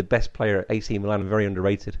maybe the best player at AC Milan and very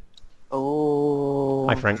underrated. Oh,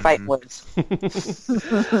 Hi, Frank. Fight words.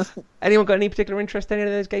 Anyone got any particular interest in any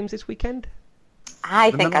of those games this weekend?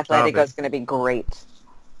 I think Milan Atletico's Derby. going to be great.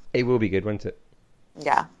 It will be good, won't it?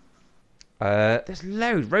 Yeah. There's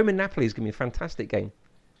loads. Roma Napoli is going to be a fantastic game.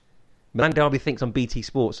 Milan Derby thinks on BT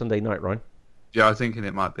Sport Sunday night, Ryan. Yeah, I was thinking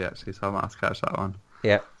it might be actually, so I might have to catch that one.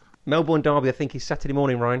 Yeah. Melbourne Derby, I think, is Saturday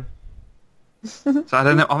morning, Ryan. So I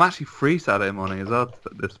don't know. I'm actually free Saturday morning as well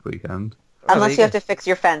this weekend. there Unless you you have go. to fix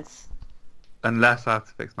your fence. Unless I have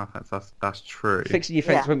to fix my fence, that's true. Fixing your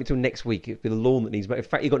fence Yeah. won't be until next week. It'll be the lawn that needs... In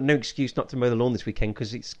fact, you've got no excuse not to mow the lawn this weekend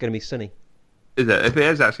because it's going to be sunny. Is it? If it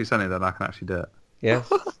is actually sunny, then I can actually do it. Yeah?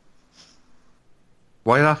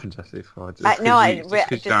 Why are you laughing, Jesse? For? I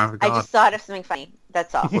just thought of something funny.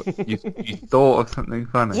 That's all. you thought of something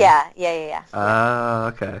funny? Yeah.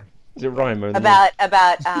 Okay. Is it Ryan mowing the lawn?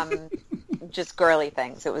 About just girly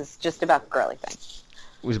things. It was just about girly things.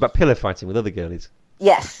 It was about pillow fighting with other girlies.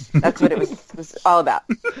 Yes, that's what it was all about.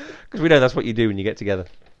 Because we know that's what you do when you get together.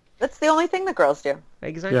 That's the only thing the girls do.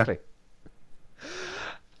 Exactly.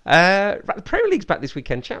 Right, the Premier League's back this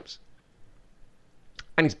weekend, chaps.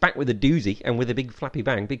 And it's back with a doozy and with a big flappy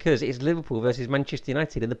bang because it's Liverpool versus Manchester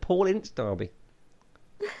United in the Paul Ince derby.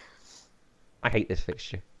 I hate this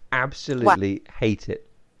fixture. Absolutely hate it.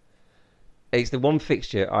 It's the one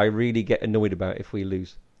fixture I really get annoyed about if we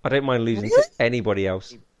lose. I don't mind losing to anybody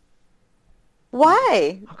else.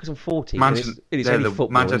 Why? Because I'm 40 Manchester, and it's only football,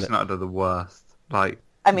 Manchester isn't it? United are the worst. Like,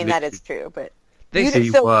 I mean, that is true, but... This You the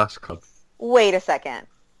so- worst club. Wait a second.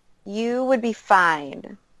 You would be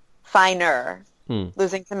finer,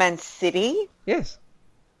 losing to Man City? Yes.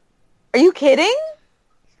 Are you kidding?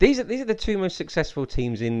 These are the 2 most successful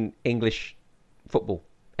teams in English football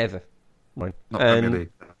ever. Right. Not Premier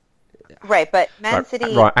League. Right, but Man Right,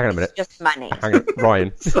 City right, hang on a minute. is just money. Hang on,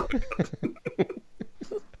 Ryan.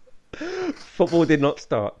 Football did not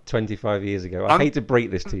start 25 years ago. I hate to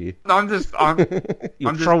break this to you. No, I'm You're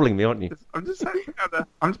I'm just- trolling me, aren't you? I'm just saying it out there.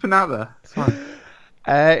 I'm just putting it out there. It's fine.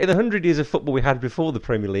 In the 100 years of football we had before the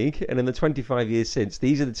Premier League, and in the 25 years since,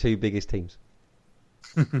 these are the 2 biggest teams.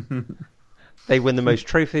 They win the most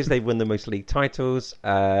trophies. They win the most league titles.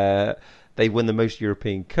 They win the most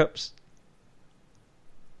European Cups.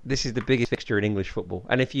 This is the biggest fixture in English football.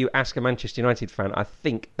 And if you ask a Manchester United fan, I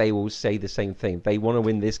think they will say the same thing. They want to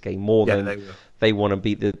win this game more Yeah, than they will. they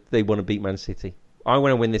want to beat Man City. I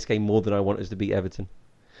want to win this game more than I want us to beat Everton.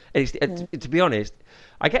 To be honest,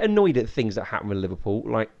 I get annoyed at things that happen with Liverpool,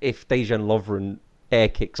 like if Dejan Lovren air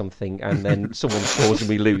kick something and then someone scores and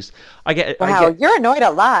we lose. You're annoyed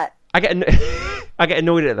a lot. I get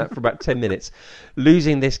annoyed at that for about 10 minutes.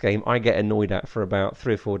 Losing this game, I get annoyed at for about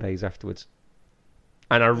 3 or 4 days afterwards.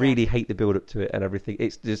 And I really hate the build up to it and everything.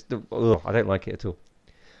 It's just, I don't like it at all.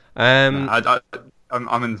 I'm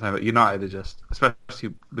in the same. But United are just,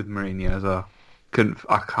 especially with Mourinho as well.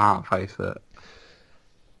 I can't face it.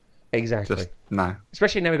 Exactly. Just, no.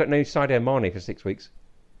 Especially now we've got no Sadio Mane for 6 weeks.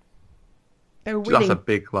 They were winning. That's a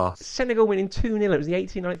big loss. Senegal winning 2-0. It was the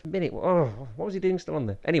 89th minute. Oh, what was he doing still on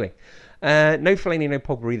there? Anyway, no Fellaini, no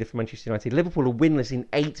Pogba either for Manchester United. Liverpool are winless in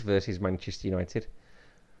 8 versus Manchester United.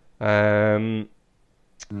 And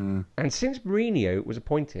since Mourinho was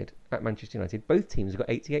appointed at Manchester United, both teams have got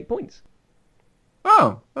 88 points.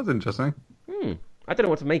 Oh, that's interesting. I don't know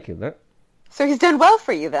what to make of that. So he's done well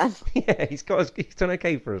for you then. Yeah, he's done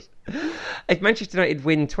okay for us. If Manchester United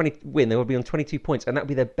win, they will be on 22 points, and that would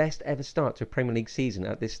be their best ever start to a Premier League season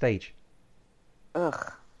at this stage.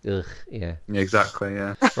 Ugh, yeah. Yeah, exactly,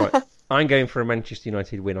 yeah. Right, I'm going for a Manchester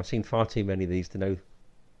United win. I've seen far too many of these to know.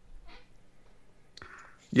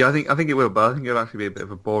 Yeah, I think it will, but I think it'll actually be a bit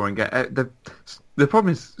of a boring game. The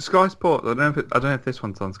problem is Sky Sports. I don't know if this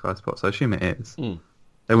one's on Sky Sports. I assume it is.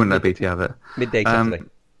 They wouldn't let BT have it. Midday Saturday.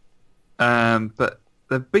 But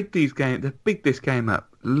they big this game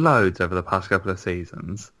up loads over the past couple of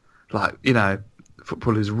seasons. Like,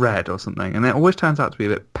 football is red or something, and it always turns out to be a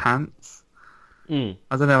bit pants. I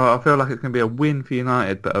don't know. I feel like it's going to be a win for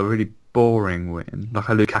United, but a really boring win, like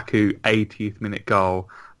a Lukaku 80th minute goal,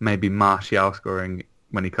 maybe Martial scoring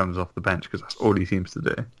when he comes off the bench because that's all he seems to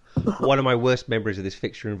do. One of my worst memories of this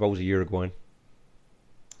fixture involves a Uruguayan.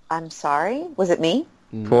 I'm sorry. Was it me?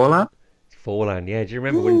 Forlan, yeah. Do you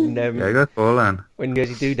remember when? Go Forlan. When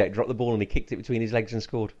Jerzy Dudek dropped the ball and he kicked it between his legs and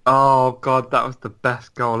scored. Oh God, that was the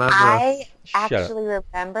best goal ever. I actually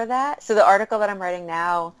remember that. So the article that I'm writing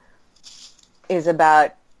now is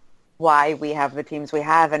about why we have the teams we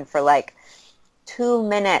have, and for like 2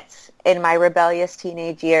 minutes in my rebellious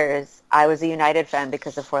teenage years, I was a United fan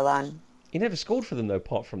because of Forlan. He never scored for them though,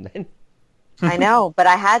 apart from then. I know, but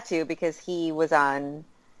I had to because he was on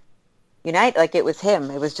United. Like it was him.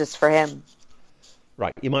 It was just for him.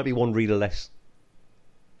 Right, you might be one reader less.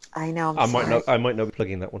 I know. I might not be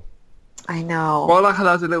plugging that one. I know. Well, like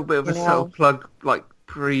there's a little bit of a self-plug, like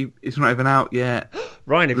it's not even out yet.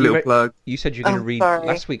 Ryan, plug. You said you were going to read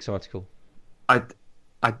last week's article. I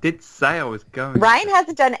did say I was going. Ryan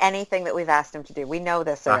hasn't done anything that we've asked him to do. We know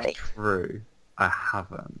this already. That's true. I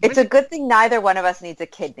haven't. It's a good thing neither one of us needs a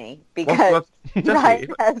kidney because Ryan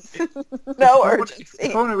has no urgency.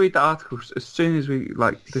 If I want to read the article as soon as we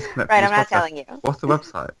disconnect. Right, I'm not telling you. What's the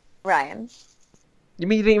website? Ryan. You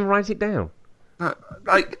mean you didn't even write it down? No,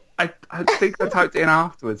 I think I typed it in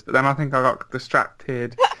afterwards, but then I think I got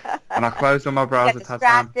distracted and I closed on my browser tab.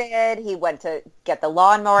 Distracted. He went to get the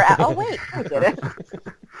lawnmower out. Oh wait, I did it.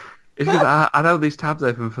 It's because I had all these tabs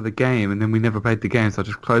open for the game, and then we never played the game, so I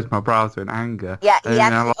just closed my browser in anger. Yeah, he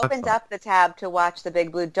actually opened up the tab to watch the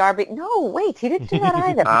Big Blue Derby. No, wait, he didn't do that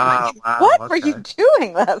either. Wow, what were you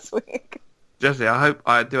doing last week? Jesse, I hope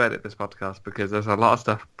I do edit this podcast because there's a lot of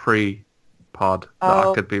stuff pre-pod that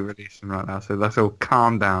I could be releasing right now, so let's all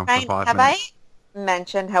calm down for 5 minutes. Have I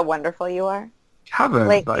mentioned how wonderful you are? You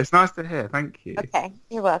haven't, but it's nice to hear. Thank you. Okay,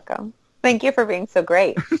 you're welcome. Thank you for being so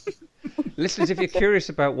great. Listeners, if you're curious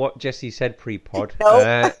about what Jesse said pre-pod,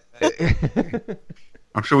 I'm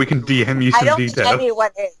sure we can DM you some details. I don't think anyone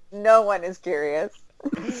is. No one is curious.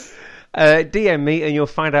 DM me and you'll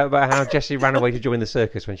find out about how Jessie ran away to join the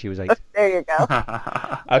circus when she was 8. There you go.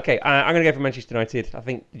 Okay, I'm going to go for Manchester United. I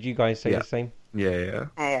think, did you guys say the same? Yeah.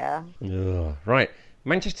 Right.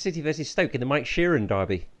 Manchester City versus Stoke in the Mike Sheeran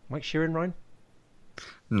derby. Mike Sheeran, Ryan?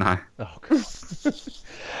 No. Oh, God.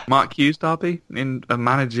 Mark Hughes derby in a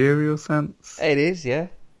managerial sense. It is, yeah. Do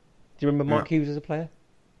you remember Mark Hughes as a player?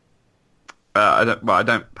 I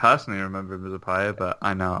don't personally remember him as a player, but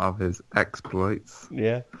I know of his exploits.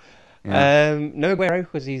 Yeah. No Aguero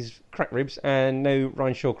was his crack ribs, and no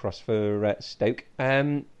Ryan Shawcross for Stoke.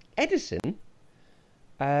 Edison,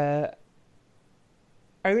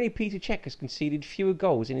 only Peter Cech has conceded fewer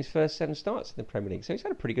goals in his first 7 starts in the Premier League, so he's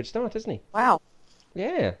had a pretty good start, hasn't he? Wow.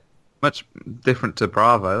 Yeah. Much different to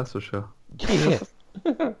Bravo, that's for sure. Yeah.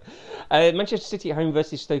 Manchester City at home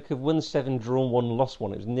versus Stoke have won 7, drawn 1, lost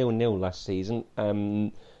 1. It was 0-0 last season.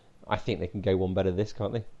 I think they can go one better this,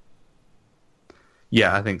 can't they?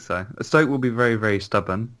 Yeah, I think so. Stoke will be very, very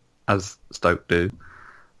stubborn, as Stoke do.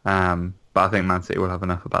 But I think Man City will have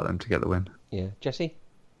enough about them to get the win. Yeah. Jesse?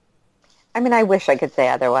 I mean, I wish I could say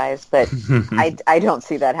otherwise, but I don't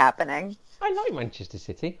see that happening. I like Manchester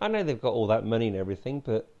City. I know they've got all that money and everything,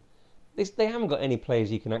 but they haven't got any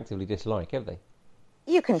players you can actively dislike, have they?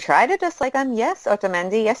 You can try to dislike them, yes,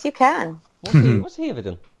 Otamendi, yes, you can. What's he ever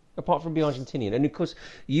done? Apart from be Argentinian. And of course,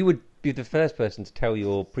 you would be the first person to tell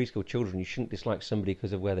your preschool children you shouldn't dislike somebody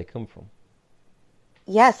because of where they come from.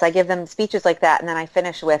 Yes, I give them speeches like that, and then I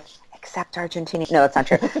finish with, except Argentina. No, that's not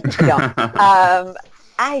true. I don't.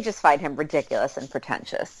 I just find him ridiculous and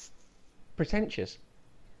pretentious. Pretentious?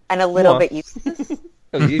 And a little bit useless.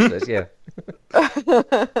 Oh, useless, yeah.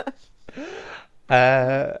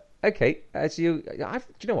 Okay, so do you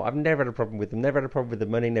know what? I've never had a problem with them. Never had a problem with the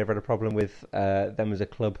money. Never had a problem with them as a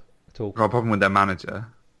club at all. Got a problem with their manager.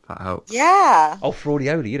 That helps. Yeah. Oh,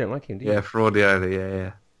 Fraudioli, you don't like him, do you? Yeah, Fraudioli,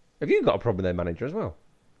 yeah. Have you got a problem with their manager as well?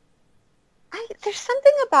 There's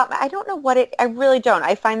something about, I don't know what it, I really don't.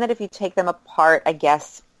 I find that if you take them apart, I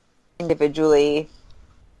guess, individually,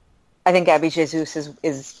 I think Gabby Jesus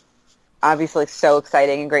is obviously so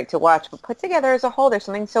exciting and great to watch, but put together as a whole, there's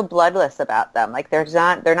something so bloodless about them. Like they're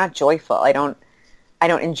not joyful. I don't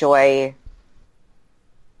enjoy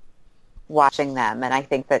watching them, and I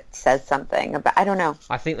think that says something about, I don't know.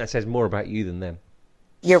 I think that says more about you than them.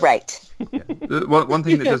 You're right. Yeah. One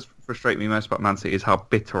thing that does frustrate me most about Man City is how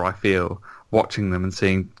bitter I feel watching them and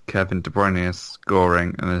seeing Kevin De Bruyne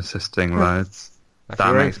scoring and assisting loads.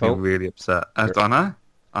 That makes me really upset. I know.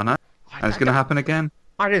 And it's going to happen again.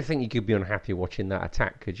 I don't think you could be unhappy watching that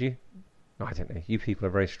attack, could you? I don't know. You people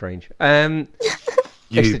are very strange. You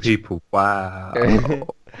people, wow.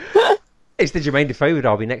 It's the Jermaine Defoe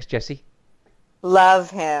derby next, Jesse.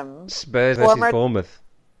 Love him. Spurs versus Bournemouth.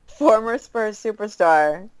 Former Spurs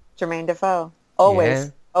superstar, Jermaine Defoe. Always.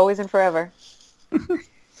 Yeah. Always and forever.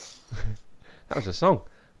 That was a song.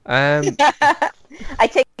 I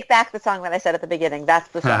take back the song that I said at the beginning. That's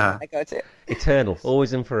the song I go to. Eternal.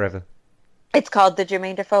 Always and forever. It's called the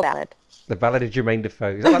Jermaine Defoe Ballad. The Ballad of Jermaine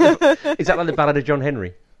Defoe. Is that like the Ballad of John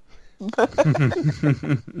Henry?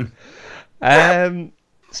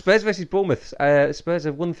 Spurs versus Bournemouth. Spurs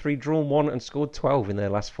have won 3, drawn 1, and scored 12 in their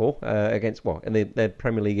last 4 against in their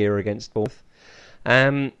Premier League era against Bournemouth.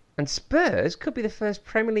 And Spurs could be the first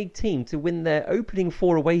Premier League team to win their opening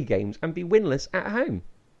 4 away games and be winless at home.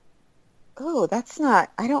 Oh, that's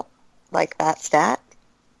not... I don't like that stat.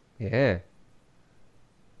 Yeah.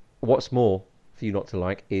 What's more for you not to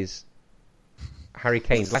like is Harry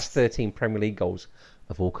Kane's last 13 Premier League goals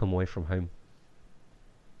have all come away from home.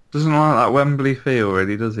 Doesn't like that Wembley feel,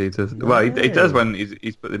 really, does he? No. Well, he does when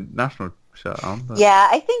he's put the national shirt on. But... Yeah,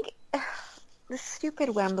 I think the stupid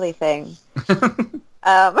Wembley thing.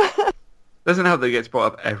 Doesn't help that it gets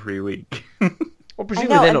brought up every week. Well,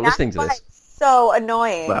 presumably they're not listening to this. It's so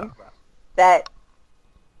annoying that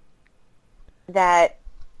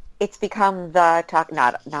it's become the talk.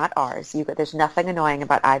 Not ours. There's nothing annoying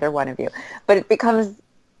about either one of you, but it becomes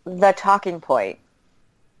the talking point.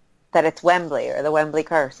 That it's Wembley or the Wembley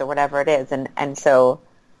curse or whatever it is. And so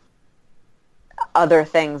other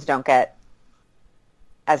things don't get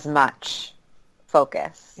as much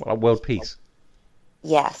focus. Well, world peace.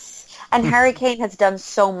 Yes. And Harry Kane has done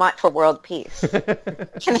so much for world peace.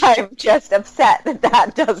 And I'm just upset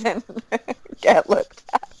that doesn't get looked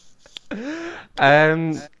at.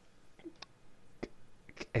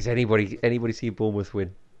 Has anybody see Bournemouth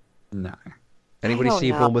win? No. Anybody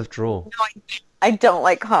see Bournemouth draw? No, I don't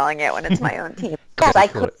like calling it when it's my own team. Yes,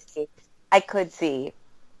 I could see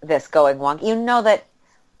this going wrong. You know that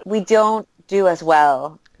we don't do as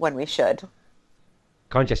well when we should.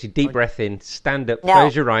 Come on, Jesse, deep breath in, stand up,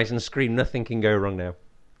 close your eyes and scream, nothing can go wrong now.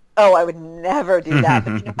 Oh, I would never do that.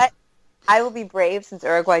 But you know what? I will be brave since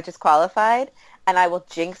Uruguay just qualified, and I will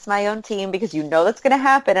jinx my own team because you know that's going to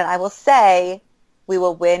happen, and I will say we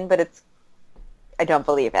will win, but I don't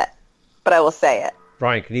believe it. But I will say it.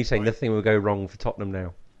 Brian, can you say nothing will go wrong for Tottenham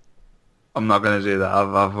now? I'm not going to do that.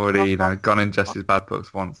 I've already gone in Jesse's bad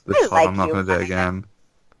books once. This time I'm not going to do it again.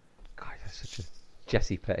 God, that's such a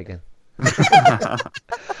Jesse pet again.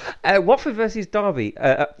 Watford versus Derby.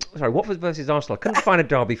 Watford versus Arsenal. I couldn't find a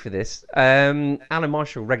derby for this. Alan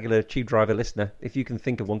Marshall, regular tube driver listener. If you can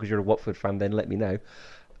think of one because you're a Watford fan, then let me know.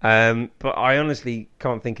 But I honestly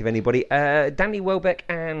can't think of anybody. Danny Welbeck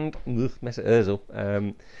and Mesut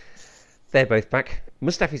Ozil. They're both back.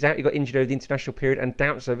 Mustafi's out. He got injured over the international period, and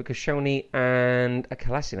doubts over Koscielny and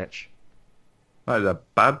Kolasinac. That is a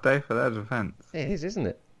bad day for their defence. It is, isn't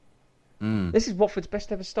it? This is Watford's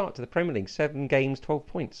best ever start to the Premier League. 7 games, 12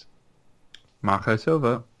 points. Marco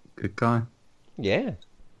Silva, good guy. Yeah.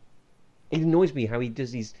 It annoys me how he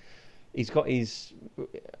does these He's got his.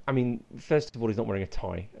 I mean, first of all, he's not wearing a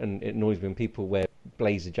tie, and it annoys me when people wear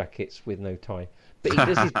blazer jackets with no tie. But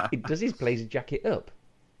he does his blazer jacket up.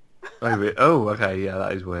 Oh, okay, yeah,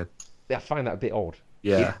 that is weird. I find that a bit odd.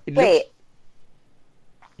 Yeah. Wait.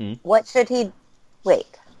 What should he...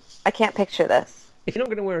 Wait. I can't picture this. If you're not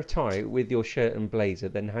going to wear a tie with your shirt and blazer,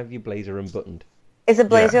 then have your blazer unbuttoned. Is a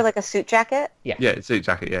blazer like a suit jacket? Yeah. Yeah, it's a suit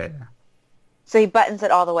jacket, yeah. So he buttons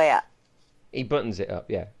it all the way up. He buttons it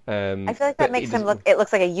up, yeah. I feel like that makes him look... It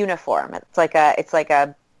looks like a uniform. It's like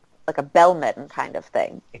a bell mitten kind of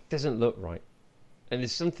thing. It doesn't look right. And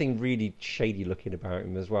there's something really shady looking about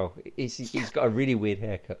him as well. He's got a really weird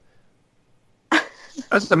haircut.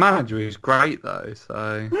 As the manager, he's great though.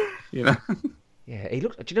 So you know. Yeah, he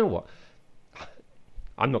looks. Do you know what?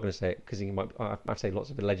 I'm not going to say it because he might. I say lots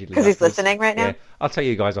of allegedly. Because he's listening right now. Yeah, I'll tell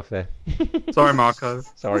you guys off there. Sorry, Marco.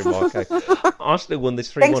 Sorry, Marco. Arsenal won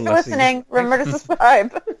this 3-1 Thanks for last listening. season. Remember to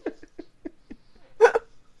subscribe.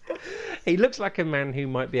 He looks like a man who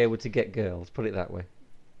might be able to get girls. Put it that way.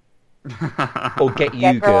 Or get you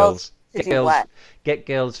Get girls to Get do girls. what? Get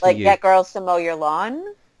girls for Like you. get girls to mow your lawn?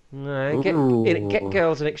 No, get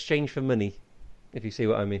girls in exchange for money. If you see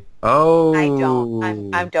what I mean. Oh. I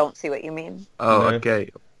don't. I don't see what you mean. Oh, No. okay.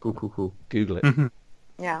 Cool. Google it.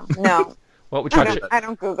 Yeah. No. Well, we tried. I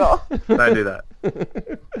don't Google. Don't do that.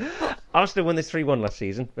 Arsenal won this 3-1 last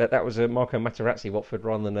season, but that was a Marco Materazzi Watford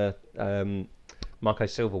rather than a Marco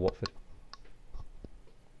Silva Watford.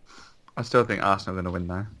 I still think Arsenal are going to win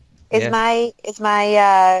though. Is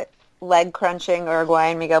my leg crunching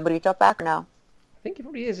Uruguayan Miguel Brito back or no? I think he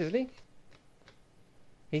probably is, isn't he?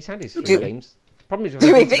 He's had his 3 Do- games. Problem is, Do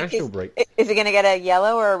with we the think international break. is he going to get a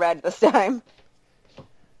yellow or a red this time?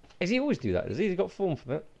 Does he always do that? Does he? He's got form for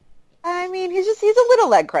that. I mean, he's a little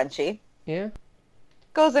leg crunchy. Yeah.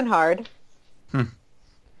 Goes in hard.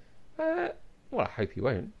 Well, I hope he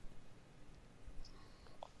won't.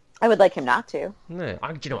 I would like him not to. No.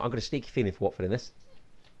 Do you know what? I've got a sneaky feeling for Watford in this.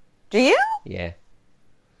 Do you? Yeah.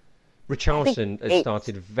 Richarlison has 8.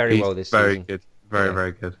 started very He's well this very season. good. Very, Yeah.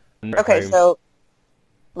 very good. Okay, so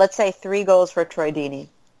let's say 3 goals for Troy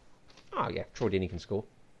Oh yeah, Troy Deeney can score.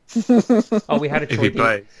 Oh, we had a If Troy he Deeney.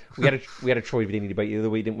 plays. We had a Troy Deeney debate the other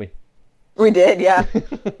week, didn't we? We did, yeah.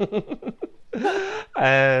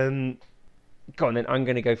 Go on then. I am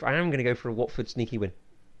going to go for a Watford sneaky win.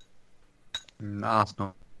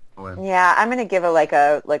 Arsenal win. Yeah, I'm going to give it like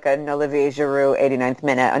an Olivier Giroud 89th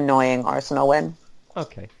minute annoying Arsenal win.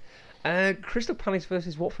 Okay. Crystal Palace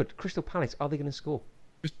versus Watford. Crystal Palace, are they going to score?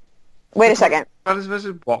 Wait a second. Palace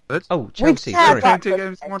versus Watford. Oh, Chelsea. had Sorry. that. 2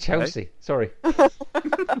 games in one day. Chelsea. Sorry.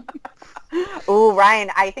 Ooh, Ryan,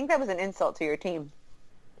 I think that was an insult to your team.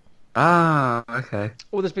 Ah, okay.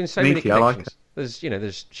 Well, there's been so Sneaky, many I like connections.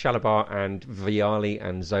 There's Chalobah and Vialli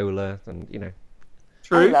and Zola and I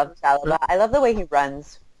True. love Chalobah. I love the way he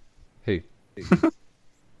runs. Who?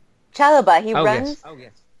 Chalobah, he Oh runs. yes. Oh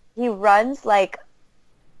yes. He runs like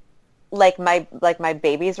my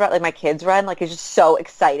babies run, like my kids run. Like he's just so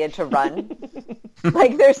excited to run.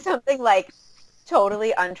 Like there's something like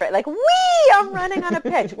totally untrained. Like wee, I'm running on a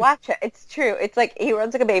pitch. Watch it. It's true. It's like he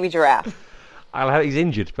runs like a baby giraffe. He's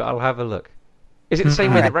injured, but I'll have a look. Is it the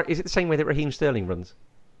same way that Raheem Sterling runs?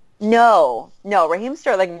 No, Raheem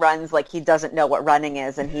Sterling runs like he doesn't know what running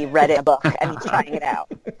is, and he read it in a book and he's trying it out.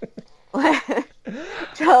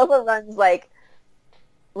 Chalobah runs like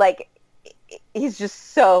he's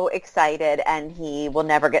just so excited, and he will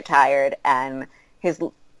never get tired. And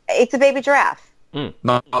it's a baby giraffe.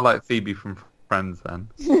 Not like Phoebe from Friends then.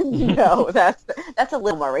 No, that's a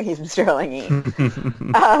little more Raheem Sterling-y.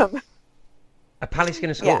 Are Palace going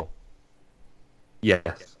to score?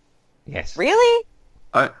 Yes. Yes. Really?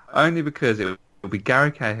 Only because it will be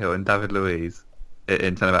Gary Cahill and David Luiz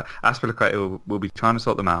in centre back. Aspilicueta will be trying to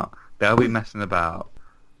sort them out. They'll be messing about,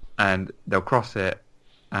 and they'll cross it,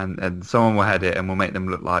 and someone will head it, and will make them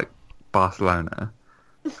look like Barcelona.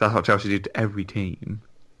 So that's what Chelsea do to every team.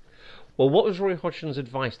 Well, what was Roy Hodgson's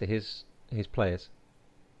advice to his players?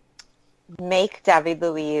 Make David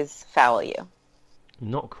Luiz foul you.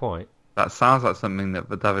 Not quite. That sounds like something that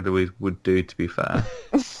David Luiz would do, to be fair.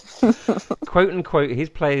 Quote unquote, his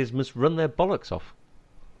players must run their bollocks off.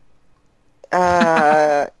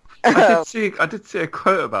 I did see a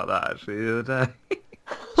quote about that actually the other day.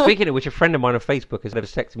 Speaking of which, a friend of mine on Facebook has had a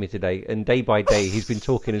vasectomy today, and day by day he's been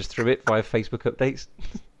talking us through it via Facebook updates.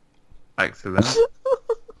 Excellent.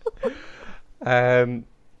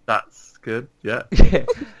 That's good. Yeah.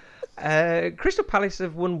 Crystal Palace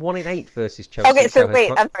have won 1 in 8 versus Chelsea. Okay, so Selhurst wait,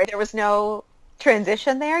 Park. I'm sorry. There was no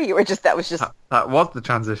transition there. That was just That was the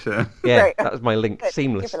transition. Yeah, Sorry. that was my link. Good.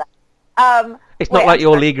 Seamless. Thank you for that. It's Wait, not like I'm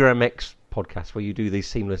your sorry. Liga MX podcast where you do these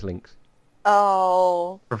seamless links.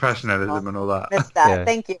 Oh, Professionalism and all that. missed that. Yeah.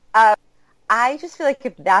 Thank you. I just feel like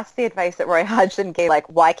if that's the advice that Roy Hodgson gave, like,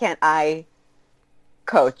 why can't I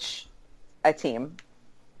coach a team?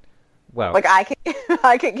 Well, Like, I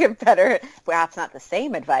could give better, perhaps not the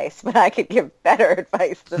same advice, but I could give better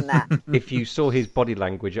advice than that. if you saw his body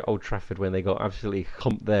language at Old Trafford when they got absolutely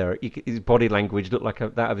humped there, his body language looked like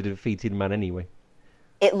that of a defeated man anyway.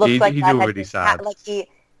 It looked like He's that already been sad.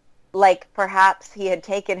 like perhaps he had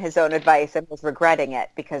taken his own advice and was regretting it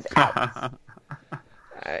because ouch.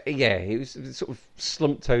 Yeah, he was sort of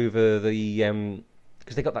slumped over the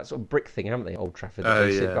because they got that sort of brick thing, haven't they, at Old Trafford? That Oh,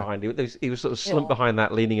 they sit yeah. behind. He was sort of slumped Yeah. behind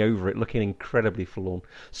that, leaning over it, looking incredibly forlorn.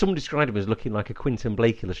 Someone described him as looking like a Quentin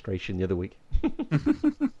Blake illustration the other week.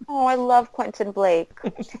 Oh, I love Quentin Blake. He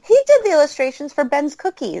did the illustrations for Ben's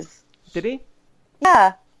Cookies. Did he?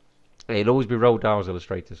 Yeah. It'll always be Roald Dahl's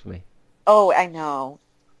illustrators for me. Oh, I know.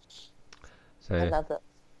 So. I love those.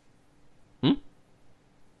 Hmm?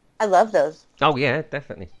 I love those. Oh yeah,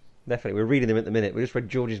 definitely. We're reading them at the minute. We just read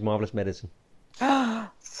George's Marvellous Medicine.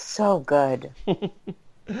 So good.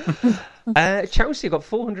 Chelsea got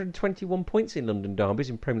 421 points in London derbies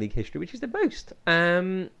in Premier League history, which is the most.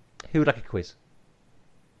 Who would like a quiz?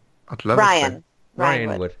 I'd love Ryan.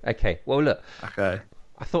 Ryan would. Okay. Well, look, it. Okay.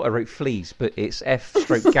 I thought I wrote fleas, but it's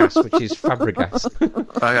F/gas, which is Fabregas.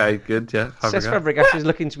 Okay, good, yeah. Cesc Fabregas. Fabregas is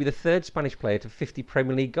looking to be the third Spanish player to 50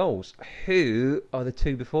 Premier League goals. Who are the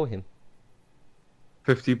two before him?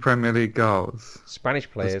 50 Premier League goals. Spanish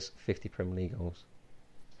players, 50 Premier League goals.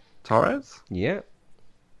 Torres? Yeah.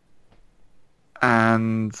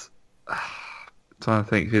 And trying to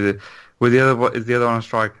think who is the other one a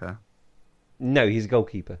striker? No, he's a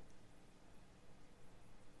goalkeeper.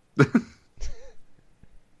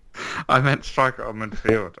 I meant striker or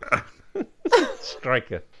midfielder.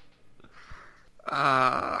 Striker.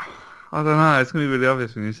 I don't know. It's going to be really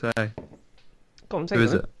obvious when you say. Go on, take Who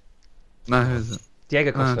is it. it? No, who is it?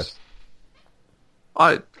 Diego No,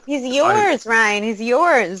 Costa. He's yours, Ryan. He's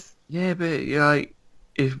yours. Yeah, but like,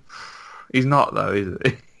 if he's not though, is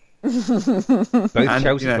he? Both And,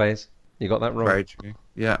 Chelsea you know, players. You got that wrong. Very true.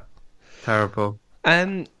 Yeah, terrible.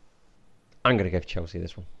 I'm going to go for Chelsea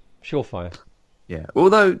this one. Surefire. Yeah.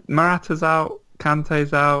 Although Morata's out,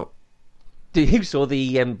 Kante's out. Dude, who saw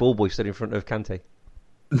the ball boy stood in front of Kante?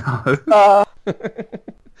 No.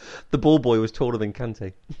 The ball boy was taller than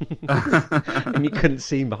Kante. And you couldn't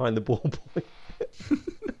see him behind the ball boy.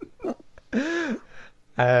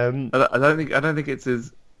 I don't think it's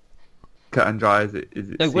as cut and dry as it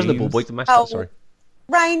No, it wasn't the ball boy, the mascot, sorry.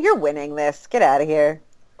 Ryan, you're winning this. Get out of here.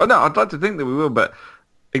 Oh no, I'd like to think that we will, but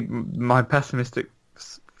my pessimistic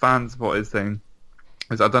fan supporters thing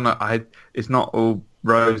is I don't know. It's not all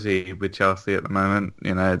rosy with Chelsea at the moment.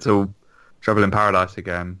 You know, it's all trouble in paradise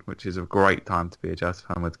again, which is a great time to be a Chelsea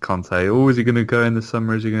fan with Conte. Oh, is he going to go in the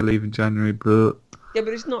summer? Is he going to leave in January? Blah. Yeah,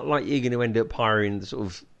 but it's not like you're going to end up hiring the sort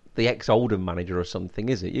of the ex-Oldham manager or something,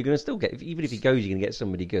 is it? You're going to still get, even if he goes, you're going to get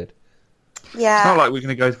somebody good. Yeah. It's not like we're going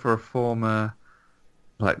to go for a former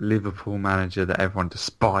like Liverpool manager that everyone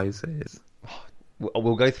despises.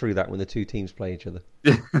 We'll go through that when the two teams play each other.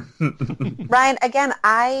 Ryan, again,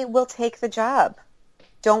 I will take the job.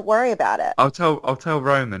 Don't worry about it. I'll tell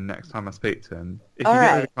Roman next time I speak to him. If All you get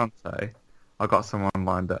right. rid of Conte, I've got someone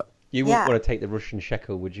lined up. You wouldn't Yeah. want to take the Russian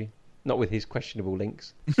shekel, would you? Not with his questionable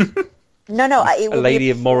links. No, it A will lady be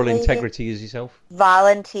of moral fully integrity as yourself.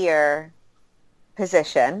 volunteer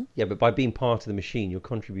position. Yeah, but by being part of the machine, you're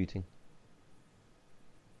contributing.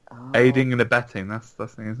 Oh. Aiding and abetting, that's the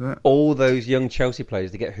thing, isn't it? All those young Chelsea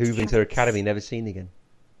players that get hoovered into their academy, never seen again.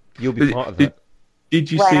 You'll be part of that.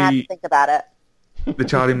 Did you Well, I have to see think about it. the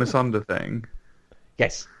Charlie Masonda thing?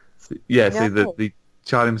 Yes. Yeah, see No. the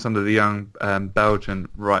Charlie Masonda, the young Belgian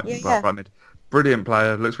right mid, brilliant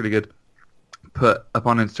player, looks really good. Put up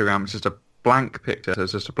on Instagram, it's just a blank picture, so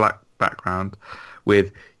it's just a black background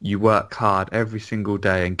with you work hard every single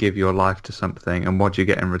day and give your life to something, and what do you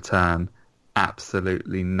get in return?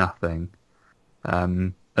 Absolutely nothing.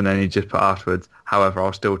 And then he just put afterwards, however,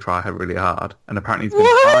 I'll still try really hard. And apparently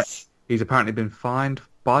he's apparently been fined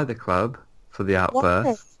by the club for the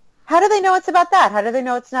outburst. How do they know it's about that? How do they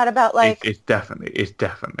know it's not about like? It's definitely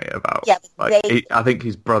about. Yeah, like, they- I think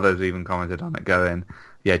his brothers even commented on it, going,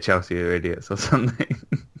 "Yeah, Chelsea are idiots" or something.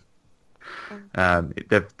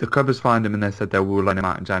 The club has fined him, and they said they will let him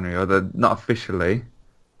out in January. Or they're not officially,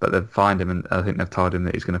 but they've fined him, and I think they've told him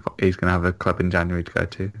that he's going to have a club in January to go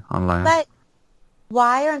to on loan. But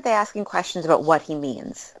why aren't they asking questions about what he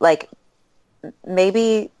means? Like,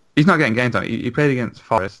 maybe. He's not getting game time. He played against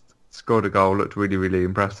Forest, scored a goal, looked really, really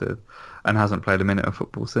impressive, and hasn't played a minute of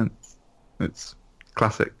football since. It's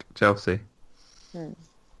classic Chelsea.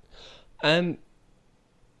 Did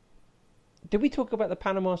we talk about the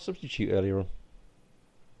Panama substitute earlier on?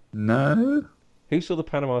 No. Who saw the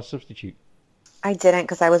Panama substitute? I didn't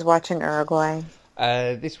because I was watching Uruguay.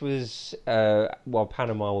 This was while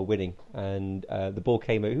Panama were winning, and the ball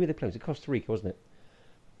came over. Who were they playing? It was Costa Rica, wasn't it?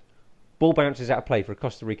 Ball bounces out of play for a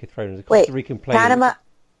Costa Rica throw. There's a Costa Rican player.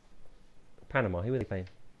 Panama. Who were they playing?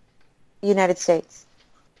 United States.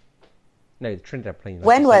 No, Trinidad playing.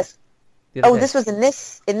 When was? Oh, this was in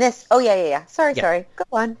this. Oh, yeah. Sorry. Go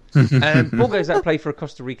on. Ball goes out of play for a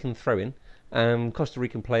Costa Rican throw-in. Costa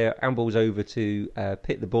Rican player ambles over to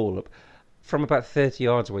pick the ball up. From about 30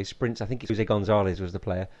 yards away, sprints. I think Jose Gonzalez was the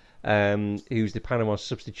player, who's the Panama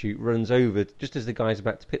substitute. Runs over just as the guy's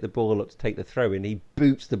about to pick the ball up to take the throw-in. He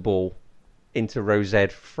boots the ball into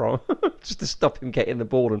Rosed from just to stop him getting the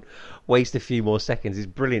ball and waste a few more seconds. It's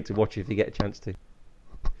brilliant to watch if you get a chance to.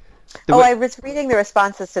 I was reading the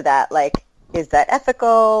responses to that, like, is that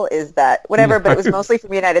ethical? Is that whatever? No. But it was mostly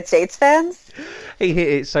from United States fans. He hit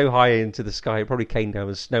it so high into the sky, it probably came down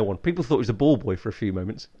with snow on. People thought it was a ball boy for a few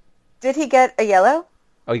moments. Did he get a yellow?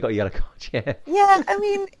 Oh, he got a yellow card, yeah. Yeah, I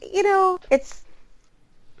mean,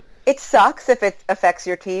 it sucks if it affects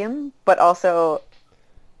your team, but also...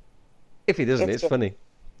 If he doesn't, it's funny.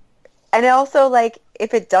 And also, like,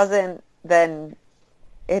 if it doesn't, then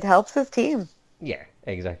it helps his team. Yeah,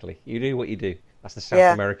 exactly. You do what you do. That's the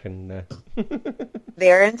South American...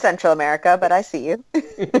 They're in Central America, but I see you.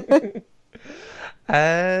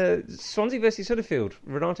 Swansea versus Huddersfield.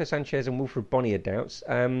 Renato Sanchez and Wilfred Bonney are doubts.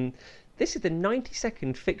 This is the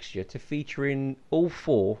 92nd fixture to feature in all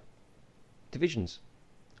four divisions.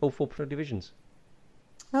 All four divisions.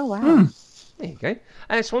 Oh, wow. There you go.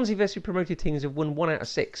 Swansea versus promoted teams have won 1 out of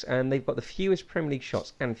 6, and they've got the fewest Premier League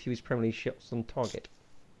shots and fewest Premier League shots on target.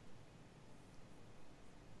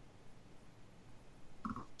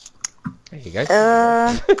 There you go.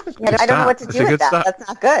 I don't know what to do with that. Stat. That's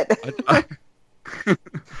not good.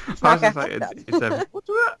 It's not going to like, what's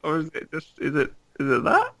that? Or is it just, is it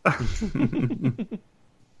that?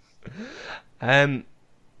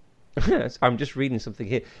 I'm just reading something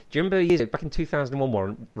here. Do you remember years back in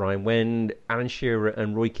 2001, Ryan, when Alan Shearer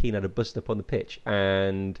and Roy Keane had a bust up on the pitch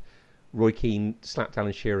and Roy Keane slapped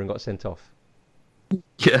Alan Shearer and got sent off?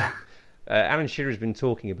 Yeah. Alan Shearer's been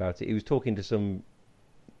talking about it. He was talking to some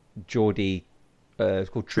Geordie, it's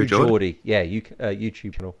called True Geordie. Yeah,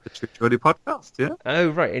 YouTube channel. The True Geordie podcast, yeah. Oh,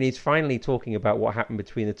 right. And he's finally talking about what happened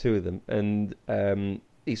between the two of them. And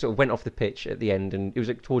he sort of went off the pitch at the end, and it was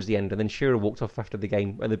like towards the end, and then Shearer walked off after the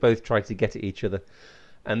game, and they both tried to get at each other.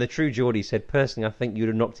 And the True Geordie said, personally, I think you'd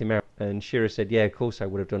have knocked him out. And Shearer said, yeah, of course I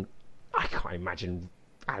would have done. I can't imagine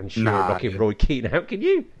Alan Shearer knocking Roy Keane out, can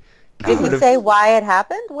you? Did he say why it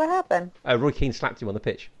happened? What happened? Roy Keane slapped him on the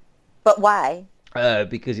pitch. But why?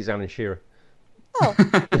 Because he's Alan Shearer. Oh.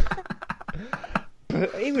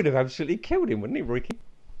 But he would have absolutely killed him, wouldn't he, Roy Keane?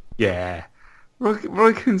 Yeah.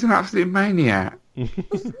 Roy Keane's an absolute maniac.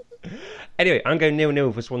 Anyway, I'm going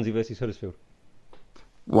 0-0 for Swansea versus Huddersfield.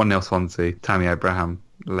 1-0 Swansea. Tammy Abraham,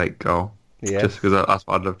 late goal. Yeah. Just because that's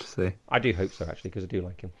what I'd love to see. I do hope so, actually, because I do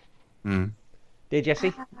like him. Dear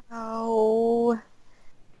Jessie? Oh,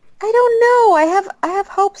 I don't know. I have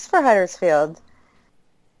hopes for Huddersfield.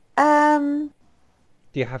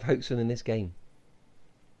 Do you have hopes in this game?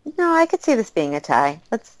 No, I could see this being a tie.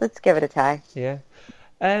 Let's give it a tie. Yeah.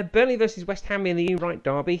 Burnley versus West Ham in the Ian Wright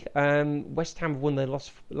derby. West Ham have won their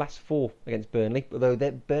last 4 against Burnley, although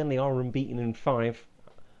Burnley are unbeaten in 5.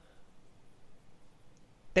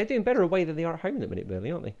 They're doing better away than they are at home at the minute,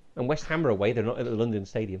 Burnley, aren't they? And West Ham are away. They're not at the London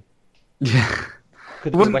Stadium. Yeah.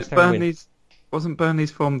 Wasn't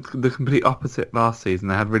Burnley's form the complete opposite last season?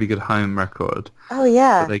 They had a really good home record. Oh,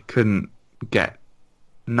 yeah. But they couldn't get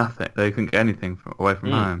nothing. They couldn't get anything away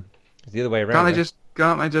from home. It's the other way around.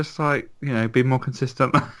 Can't they just like, be more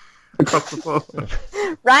consistent across the board?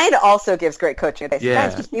 Ryan also gives great coaching advice. Yeah.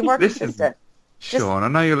 Guys, just be more consistent. Sean, I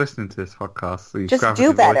know you're listening to this podcast. So just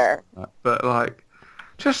do better. But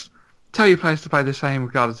just tell your players to play the same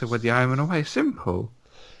regardless of whether you're home and away. Simple.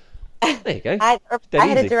 There you go. I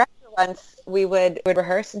had a director once. We would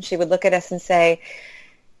rehearse, and she would look at us and say,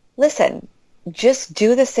 "Listen, just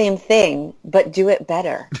do the same thing, but do it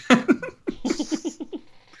better."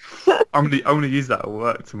 I'm gonna use that at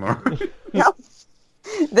work tomorrow. Yep.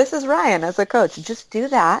 This is Ryan as a coach. Just do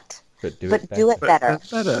that, but do it better.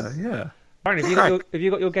 Better, yeah. Ryan, have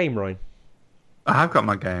you got your game, Ryan? I have got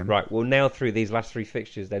my game. Right, we'll nail through these last 3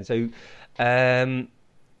 fixtures then. So,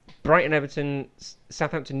 Brighton, Everton,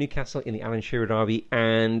 Southampton, Newcastle in the Alan Shearer derby,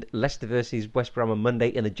 and Leicester versus West Brom on Monday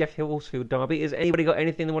in the Jeff Hillsfield derby. Has anybody got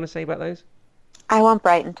anything they want to say about those? I want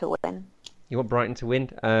Brighton to win. You want Brighton to win?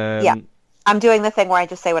 Yeah. I'm doing the thing where I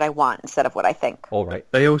just say what I want instead of what I think. All right.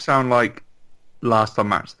 They all sound like last on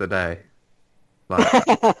Match of the Day. Like,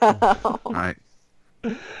 right.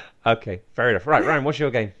 Okay, fair enough. Right, Ryan, what's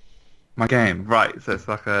your game? My game, right? So it's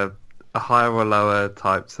like a higher or lower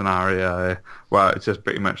type scenario where it's just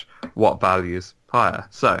pretty much what values higher.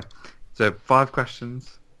 So 5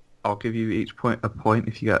 questions. I'll give you each a point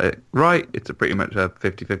if you get it right. It's pretty much a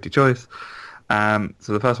 50-50 choice.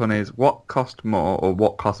 So the first one is what costs more?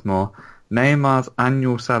 Neymar's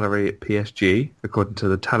annual salary at PSG, according to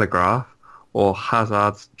the Telegraph, or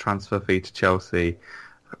Hazard's transfer fee to Chelsea,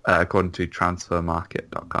 according to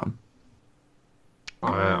transfermarket.com.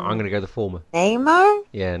 I'm going to go the former. Neymar?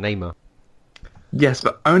 Yeah, Neymar. Yes,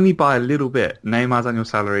 but only by a little bit. Neymar's annual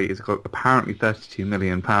salary is apparently £32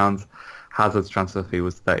 million. Hazard's transfer fee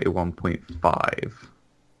was 31.5.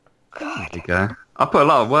 God. There you go. I put a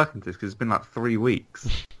lot of work into this because it's been like 3 weeks.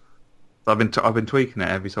 So I've been tweaking it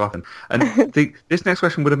every so often. And this next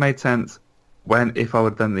question would have made sense if I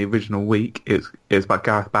would have done the original week. It was about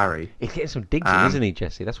Gareth Barry. He's getting some digs in, isn't he,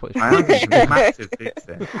 Jesse? That's what it's I am getting some massive digs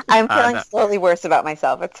in. I'm feeling slowly worse about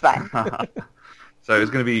myself. It's fine. So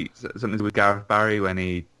it's going to be something to do with Gareth Barry when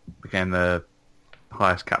he became the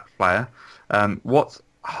highest capped player. What's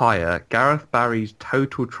higher, Gareth Barry's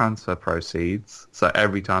total transfer proceeds, so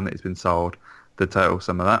every time that it's been sold, the total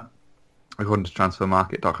sum of that, according to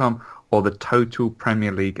transfermarket.com, or the total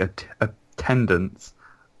Premier League attendance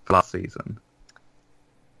for last season?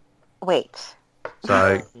 Wait.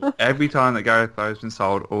 So every time that Gareth Barry's been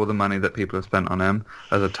sold, all the money that people have spent on him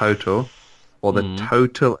as a total, or the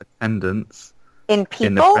total attendance in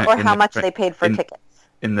people, or how much they paid for tickets?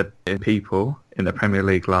 In people in the Premier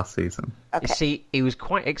League last season. Okay. You see, he was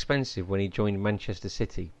quite expensive when he joined Manchester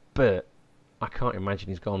City, but I can't imagine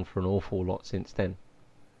he's gone for an awful lot since then.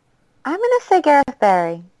 I'm going to say Gareth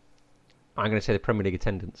Barry. I'm going to say the Premier League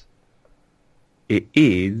attendance. It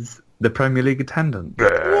is the Premier League attendance.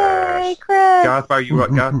 Yay, Chris! Gareth Barry, you're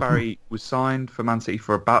right. Gareth Barry was signed for Man City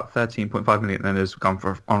for about 13.5 million, and has gone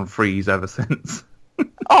on freeze ever since.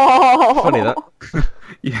 Oh, Funny that.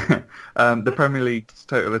 Yeah. The Premier League's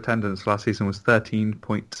total attendance last season was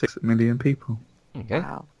 13.6 million people. Okay.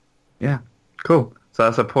 Wow. Yeah. Cool. So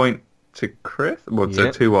that's a point to Chris. Well, so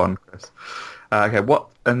 2-1, Chris. Okay.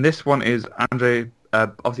 And this one is Andre.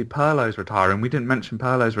 Obviously, Pirlo's retiring. We didn't mention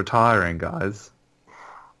Pirlo's retiring, guys.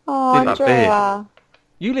 Oh, Andrea.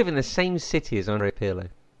 You live in the same city as Andre Pirlo.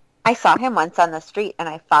 I saw him once on the street, and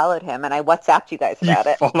I followed him, and I WhatsApped you guys about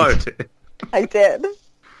it. Followed it. I did.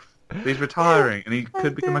 He's retiring, and he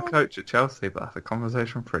could become a coach at Chelsea, but that's a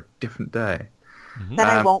conversation for a different day. Then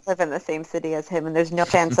I won't live in the same city as him, and there's no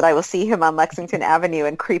chance that I will see him on Lexington Avenue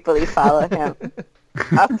and creepily follow him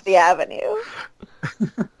up the avenue.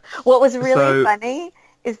 What was really funny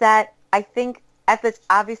is that I think at this,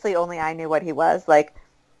 obviously only I knew what he was. Like,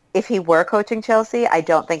 if he were coaching Chelsea, I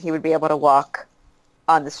don't think he would be able to walk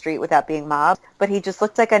on the street without being mobbed. But he just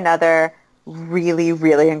looked like another really,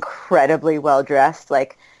 really incredibly well-dressed,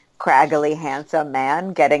 like, craggly, handsome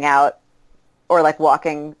man getting out or, like,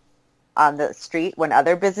 walking on the street when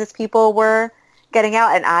other business people were getting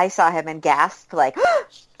out. And I saw him and gasped, like, oh,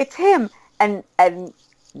 it's him! And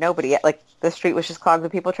nobody, like, the street was just clogged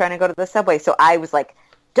with people trying to go to the subway. So I was, like,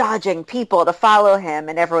 dodging people to follow him,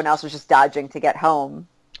 and everyone else was just dodging to get home.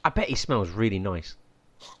 I bet he smells really nice.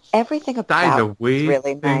 Everything about that is a him weird is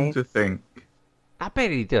really thing nice. to think. I bet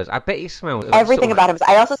he does. I bet he smells... Everything about him.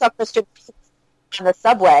 I also saw Christian on the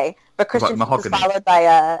subway, but Christian was followed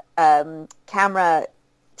by a camera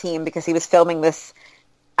team because he was filming this,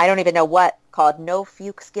 I don't even know what, called No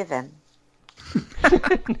Fuchs Given.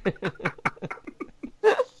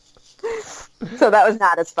 So that was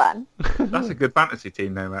not as fun. That's a good fantasy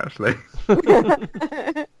team name, actually.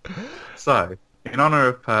 So, in honour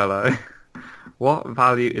of Pirlo, what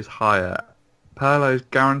value is higher? Pirlo's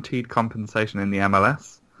guaranteed compensation in the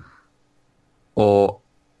MLS, or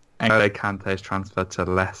N'Golo Kante's transfer to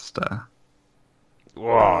Leicester?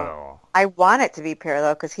 Whoa. I want it to be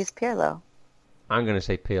Pirlo because he's Pirlo. I'm going to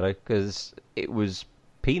say Pirlo because it was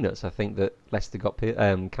peanuts, I think, that Leicester got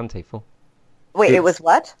Kante for. Wait, it was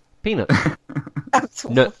what? Peanuts.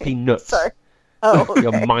 Peanuts. Sorry. Oh, okay.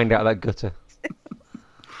 Your mind out of that gutter.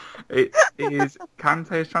 It is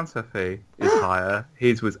Kante's transfer fee is higher.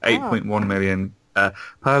 His was 8.1 million.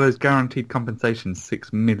 Pirlo's guaranteed compensation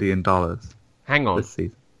 $6 million. Hang on. This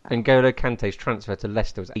season. N'Golo Kante's transfer to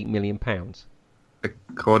Leicester was £8 million.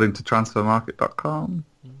 According to transfermarket.com.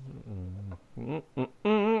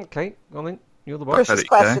 Okay, well then, you're the boss. Chris is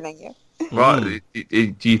questioning you. Right,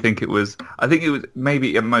 do you think it was... I think it was...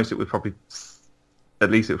 Maybe at most it was probably...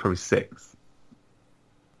 At least it was probably 6.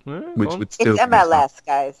 which would It's still be MLS,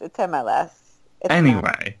 guys. It's MLS. It's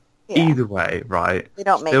anyway. Yeah. Either way, right? They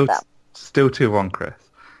don't make still, them. Still 2-1, Chris.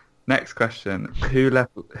 Next question: Who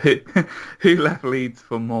left Leeds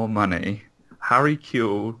for more money? Harry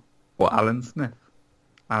Kewell or Alan Smith?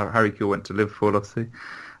 Harry Kewell went to Liverpool, obviously.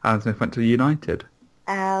 Alan Smith went to United.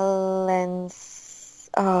 Alan.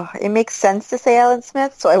 Oh, it makes sense to say Alan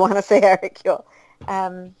Smith, so I want to say Harry Kewell.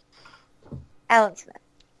 Alan Smith.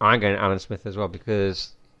 I'm going Alan Smith as well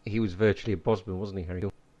because he was virtually a Bosman, wasn't he, Harry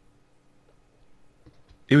Kewell?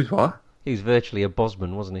 He was what? He was virtually a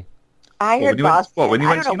Bosman, wasn't he? I heard Boston. When he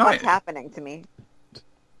went I to don't know what's United? happening to me.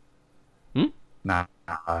 Nah.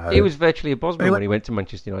 He was virtually a Bosman when he went to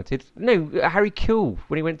Manchester United. No, Harry Kewell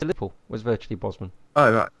when he went to Liverpool was virtually Bosman.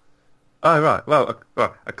 Oh, right. Well,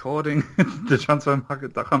 according to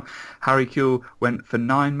transfermarket.com, Harry Kewell went for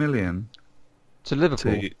 9 million To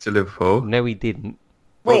Liverpool? to Liverpool. No, he didn't.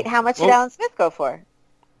 Wait, how much did Alan Smith go for?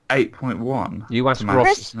 8.1. You asked to Ross.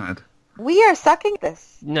 Manchester United. We are sucking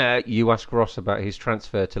this. No, you asked Ross about his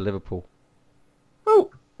transfer to Liverpool.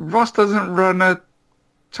 Well, Ross doesn't run a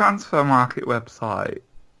transfer market website.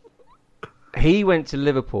 He went to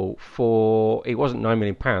Liverpool for, it wasn't £9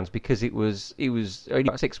 million because it was only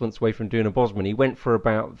about 6 months away from doing a Bosman. He went for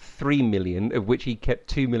about 3 million, of which he kept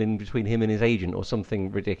 2 million between him and his agent or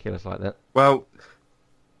something ridiculous like that. Well,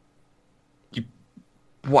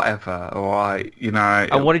 whatever, alright, you know.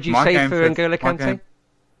 And what did you say for N'Golo my Kante? game-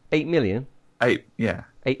 8 million? 8, yeah.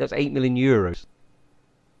 That's 8 million euros.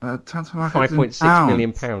 Transfer market 5.6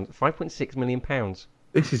 million pounds. 5.6 million pounds.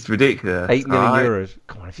 This is ridiculous. 8 million alright? euros.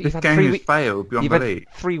 Come on, if This you've had game 3 has weeks. failed beyond You've belief.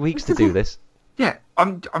 had 3 weeks to do this. Yeah,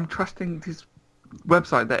 I'm trusting this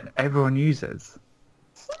website that everyone uses.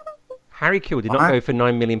 Harry Kewell did not go for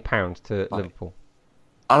 £9 million to Liverpool.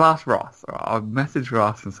 I'll ask Ross. All right, I'll message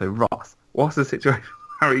Ross and say, Ross, what's the situation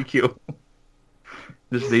with Harry Kewell?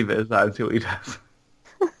 Just leave it as that and see what he does.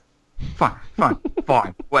 Fine.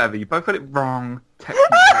 Whatever. You both got it wrong.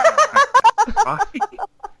 Technically. Right?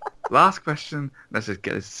 Last question. Let's just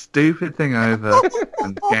get this stupid thing over.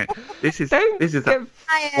 And this is that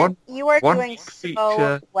Ryan, one. you are one doing feature,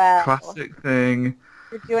 so well. classic thing.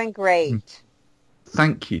 You're doing great.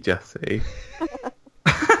 Thank you, Jesse.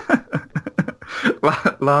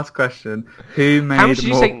 Last question. Who made How much did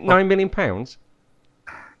you more... say? £9 million?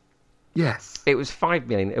 Yes. It was 5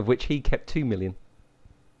 million, of which he kept 2 million.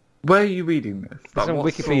 Where are you reading this? It's on what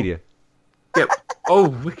Wikipedia. Yep. Oh,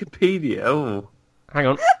 Wikipedia. Oh. Hang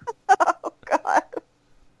on. Oh, God.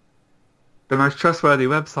 The most trustworthy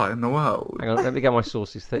website in the world. Hang on, let me get my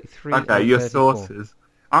sources. 33. Okay, your 34. sources.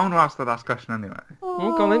 I want to ask the last question anyway.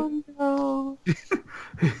 Go on then. No.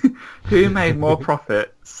 Who made more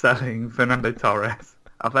profit selling Fernando Torres,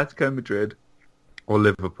 Atletico Madrid, or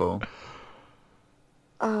Liverpool?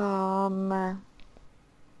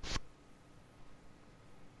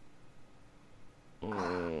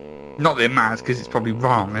 Not that it matters because it's probably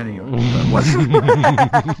wrong anyway.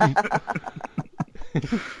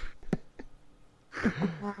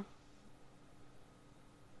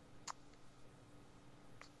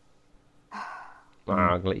 I'm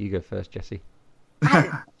going to let you go first, Jesse.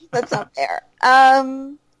 That's not fair.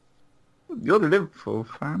 You're the Liverpool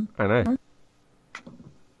fan. I know.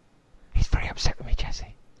 He's very upset with me,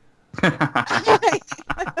 Jesse.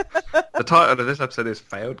 The title of this episode is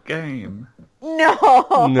Failed Game.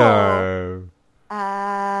 No. No.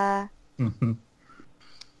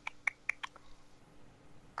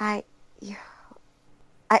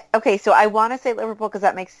 Okay, so I want to say Liverpool because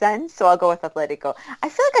that makes sense, so I'll go with Atletico. I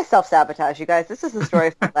feel like I self-sabotage, you guys. This is the story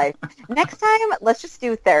of my life. Next time, let's just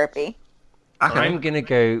do therapy. Okay. I'm going to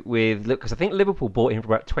go with... Look, because I think Liverpool bought him for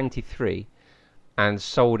about 23 and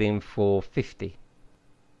sold him for 50.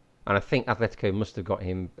 And I think Atletico must have got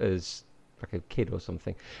him as like a kid or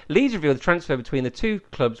something. Leeds revealed the transfer between the two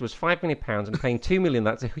clubs was £5 million and paying $2 million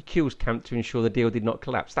to Kewell's camp to ensure the deal did not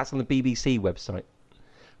collapse. That's on the BBC website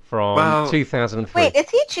from 2003. Wait, is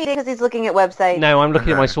he cheating because he's looking at websites? No, I'm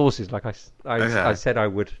looking at my sources like I said I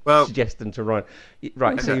would suggest them to Ryan.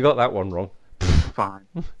 Right, so you got that one wrong. Fine.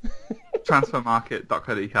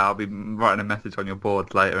 Transfermarket.co.uk. I'll be writing a message on your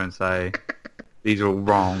board later and say these are all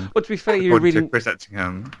wrong. Well, to be fair, you were reading Chris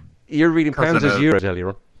Etchingham. You're reading pounds as euros earlier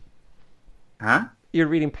on. Huh? You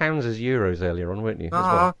were reading pounds as euros earlier on, weren't you? No, as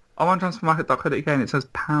well? I'm on transfermarket.co.uk and it says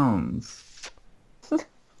pounds. This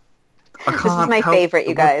is my favorite,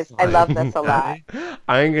 you guys. I love this a lot.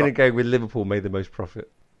 I'm going to go with Liverpool made the most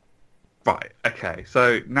profit. Right, okay.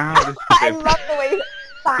 So now this is I love the way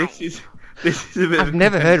this is a bit I've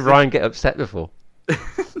never heard Ryan get upset before.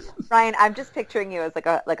 Ryan, I'm just picturing you as like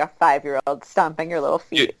a 5-year-old stomping your little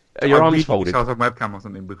feet. Are your I arms really folded? wish I was on webcam or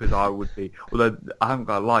something because I would be. Although I haven't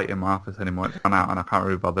got a light in my office anymore, it's gone out, and I can't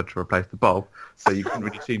really bother to replace the bulb, so you couldn't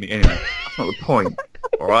really see me anyway. That's not the point.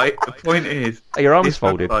 All right. The point is. Are your arms this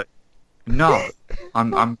folded? website- No,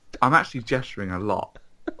 I'm actually gesturing a lot.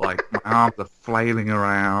 Like my arms are flailing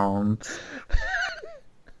around.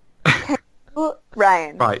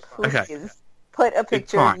 Ryan, Right, please okay. put a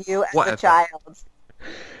picture fine. of you as Whatever. a child.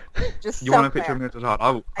 Just You want a somewhere. picture of me as a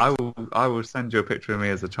child? I will send you a picture of me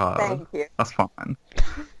as a child. Thank you. That's fine.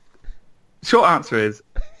 Short answer is,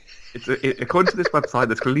 according to this website,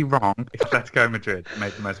 that's clearly wrong. It's Atletico Madrid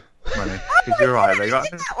made the most money. Because you're right, they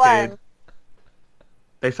got this That one. kid.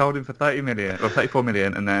 They sold him for 30 million or 34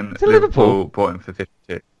 million, and then To Liverpool Liverpool? bought him for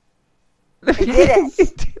 52. They did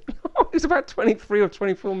it. It was about 23 or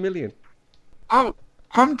 24 million. Oh,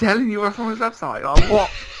 I'm telling you what's on this website. Like, what?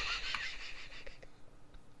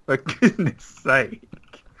 For goodness sake.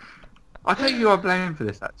 I think you are blamed for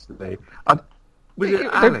this, actually. Was it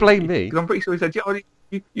Don't Ali? blame me. 'Cause I'm pretty sure he said, yeah,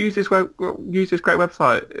 you use this great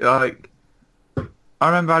website. Like, I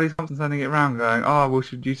remember Ali Thompson sending it around going, oh, we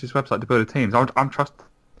should use this website to build a team. So I'm trusting.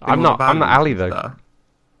 I'm all not the Ali values though. and stuff.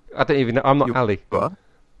 I don't even know. I'm not You- Ali. What?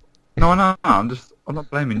 No, I'm not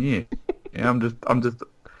blaming you. Yeah, I'm just.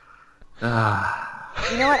 You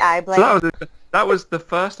know what I blame? So that was the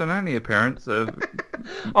first and only appearance of.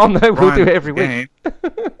 Oh no, we'll Brian do it every week. game.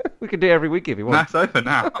 We can do it every week if you want. That's over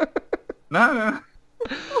now. No.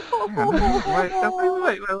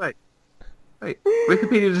 Wait.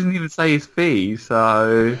 Wikipedia doesn't even say his fee,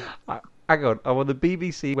 so Hang on, I'm on the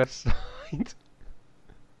BBC website.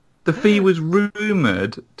 the fee was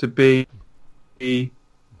rumoured to be.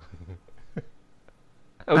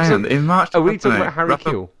 Oh, Hang on, in March. are we talking about 2008, Harry Rafa-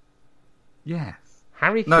 Kewell? Yes.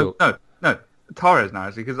 Harry No, Kewell? Torres now,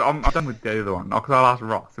 actually, because I'm done with the other one. Because I'll ask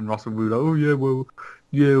Ross, and Ross will be like, oh,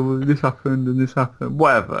 well, this happened, and this happened.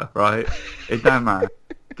 Whatever, right? It don't matter.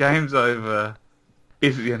 Game's over.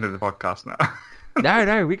 It's at the end of the podcast now.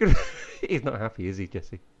 No, we could... He's not happy, is he,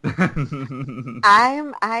 Jesse?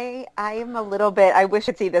 I'm a little bit. I wish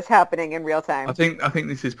I'd see this happening in real time. I think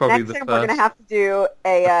this is probably Next the time first, we're gonna have to do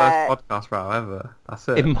a. first podcast row ever. That's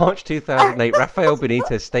it. In March 2008, Rafael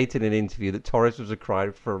Benitez stated in an interview that Torres was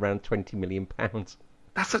acquired for around £20 million.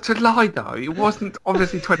 That's such a lie, though. It wasn't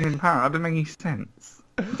obviously £20 million. That doesn't make any sense.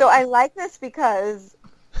 So I like this because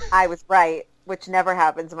I was right, which never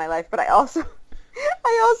happens in my life. But I also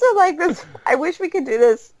like this. I wish we could do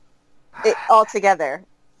this all together.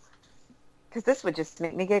 Because this would just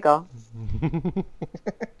make me giggle.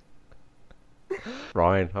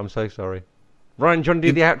 Ryan, I'm so sorry. Ryan, do you want to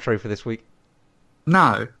do the outro for this week?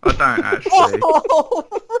 No, I don't actually.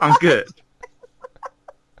 I'm good.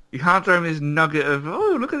 You can't throw me this nugget of,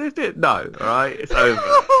 oh, look at this. No, alright? It's over.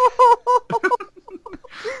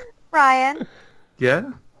 Ryan,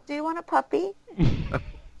 Yeah? do you want a puppy?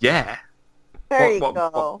 Yeah. There you what,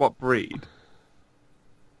 go. What breed?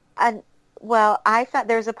 And well, I found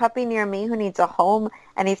there's a puppy near me who needs a home,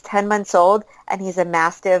 and he's 10 months old, and he's a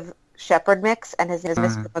Mastiff Shepherd mix, and his name is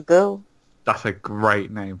Mr. Magoo. That's a great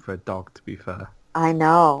name for a dog, to be fair. I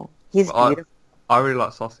know. He's beautiful. I really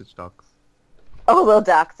like sausage dogs. Oh, little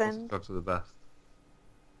Sausage dachshund. dogs are the best.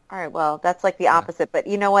 All right, well, that's like the opposite. But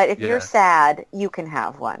you know what? If Yeah. you're sad, you can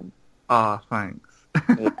have one. Ah, thanks.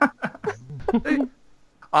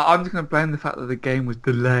 I'm just going to blame the fact that the game was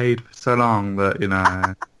delayed for so long that, you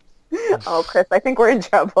know... Oh, Chris, I think we're in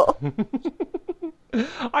trouble.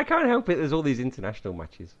 I can't help it, there's all these international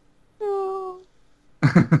matches.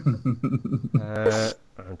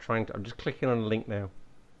 I'm just clicking on a link now.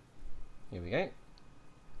 Here we go.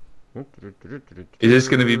 Is this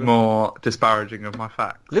going to be more disparaging of my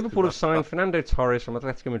facts? Liverpool have signed Fernando Torres from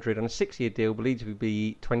Atletico Madrid on a 6-year deal believed to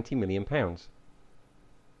be £20 million.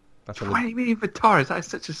 That's on the 20 million for Torres, that is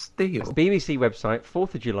such a steal. BBC website,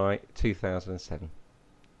 4th of July 2007.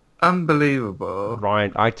 Unbelievable.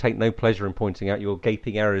 Ryan, I take no pleasure in pointing out your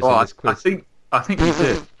gaping errors Well, in this quiz. I think you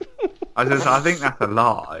did. I think that's a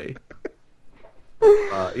lie.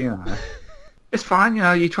 But, you know, it's fine. You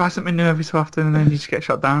know, you try something new every so often, and then you just get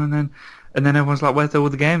shut down, and then everyone's like, "Where's all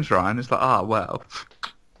the games, Ryan?" It's like, well,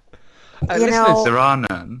 You there are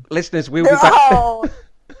none. Listeners, we'll be back.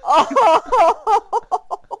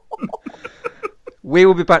 We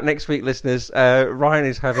will be back next week, listeners. Ryan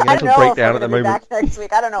is having a I don't little know breakdown if at the we're gonna moment. be back next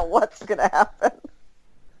week. I don't know what's going to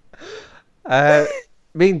happen.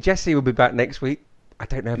 Me and Jesse will be back next week. I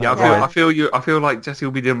don't know about Yeah, Ryan. I feel like Jesse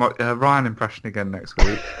will be doing my Ryan impression again next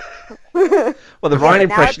week. Well, the Ryan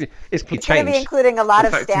now impression is It's going to be changed. including a lot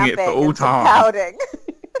of Perfecting it stamping for all and some time. pouting.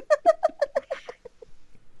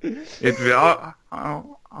 It'd be, I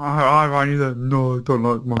Ryan, you said, no, I don't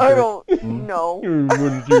like my I don't know.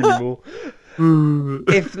 Wouldn't do anymore.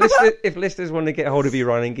 If listeners want to get hold of you,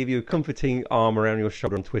 Ryan, and give you a comforting arm around your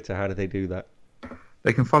shoulder on Twitter, how do they do that?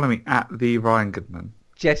 They can follow me at the Ryan Goodman.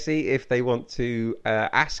 Jesse, if they want to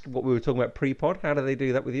ask what we were talking about pre-pod, how do they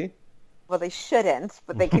do that with you? Well, they shouldn't,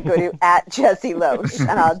 but they could go to at Jesse Loach,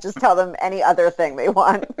 and I'll just tell them any other thing they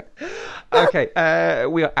want. Okay,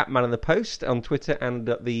 we are at Man on the Post on Twitter and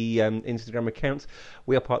at the Instagram account.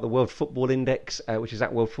 We are part of the World Football Index, which is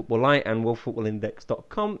at World Football Light and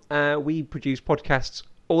worldfootballindex.com. We produce podcasts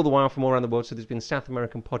all the while from all around the world. So there's been South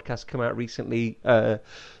American podcasts come out recently, talking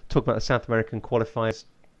about the South American qualifiers.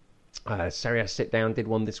 Serie A Sit Down did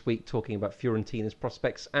one this week talking about Fiorentina's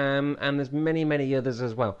prospects, and there's many, many others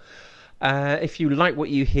as well. If you like what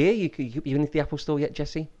you hear, you hit the Apple Store yet,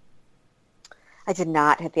 Jesse? I did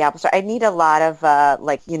not hit the Apple Store. I need a lot of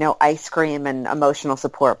ice cream and emotional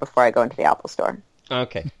support before I go into the Apple Store.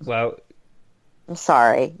 Okay, well, I'm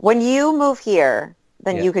sorry. When you move here,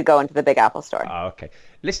 then you could go into the Big Apple Store. Okay.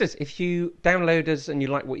 Listeners, if you download us and you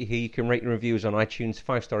like what you hear, you can rate and review us on iTunes.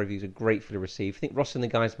 5-star reviews are gratefully received. I think Ross and the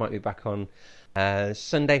guys might be back on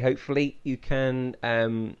Sunday, hopefully. You can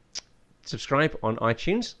subscribe on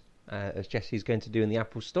iTunes, as Jesse's going to do in the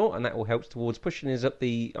Apple Store, and that will help towards pushing us up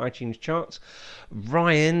the iTunes charts.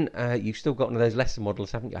 Ryan, you've still got one of those lesson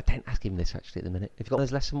models, haven't you? I didn't ask him this, actually, at the minute. Have you got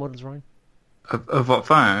those lesson models, Ryan? Of what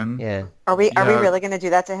phone? Yeah. Are we really going to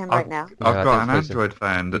do that to him right now? I've got an Android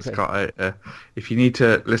phone that's got if you need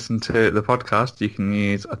to listen to the podcast, you can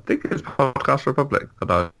use, I think it's Podcast Republic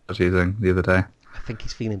that I was using the other day. I think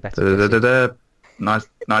he's feeling better. Nice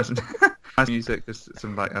nice music, just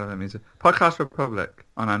some like elephant music. Podcast Republic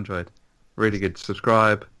on Android. Really good.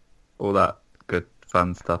 Subscribe, all that good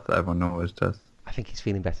fun stuff that everyone always does. I think he's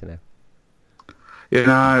feeling better now. You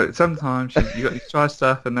know, sometimes you got to try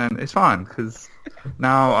stuff and then it's fine, because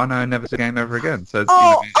now I know never to game ever again. So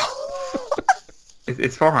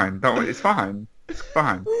it's fine. Don't worry, it's fine. It's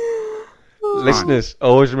fine. Listeners,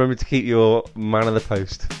 always remember to keep your Man on the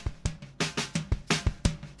Post.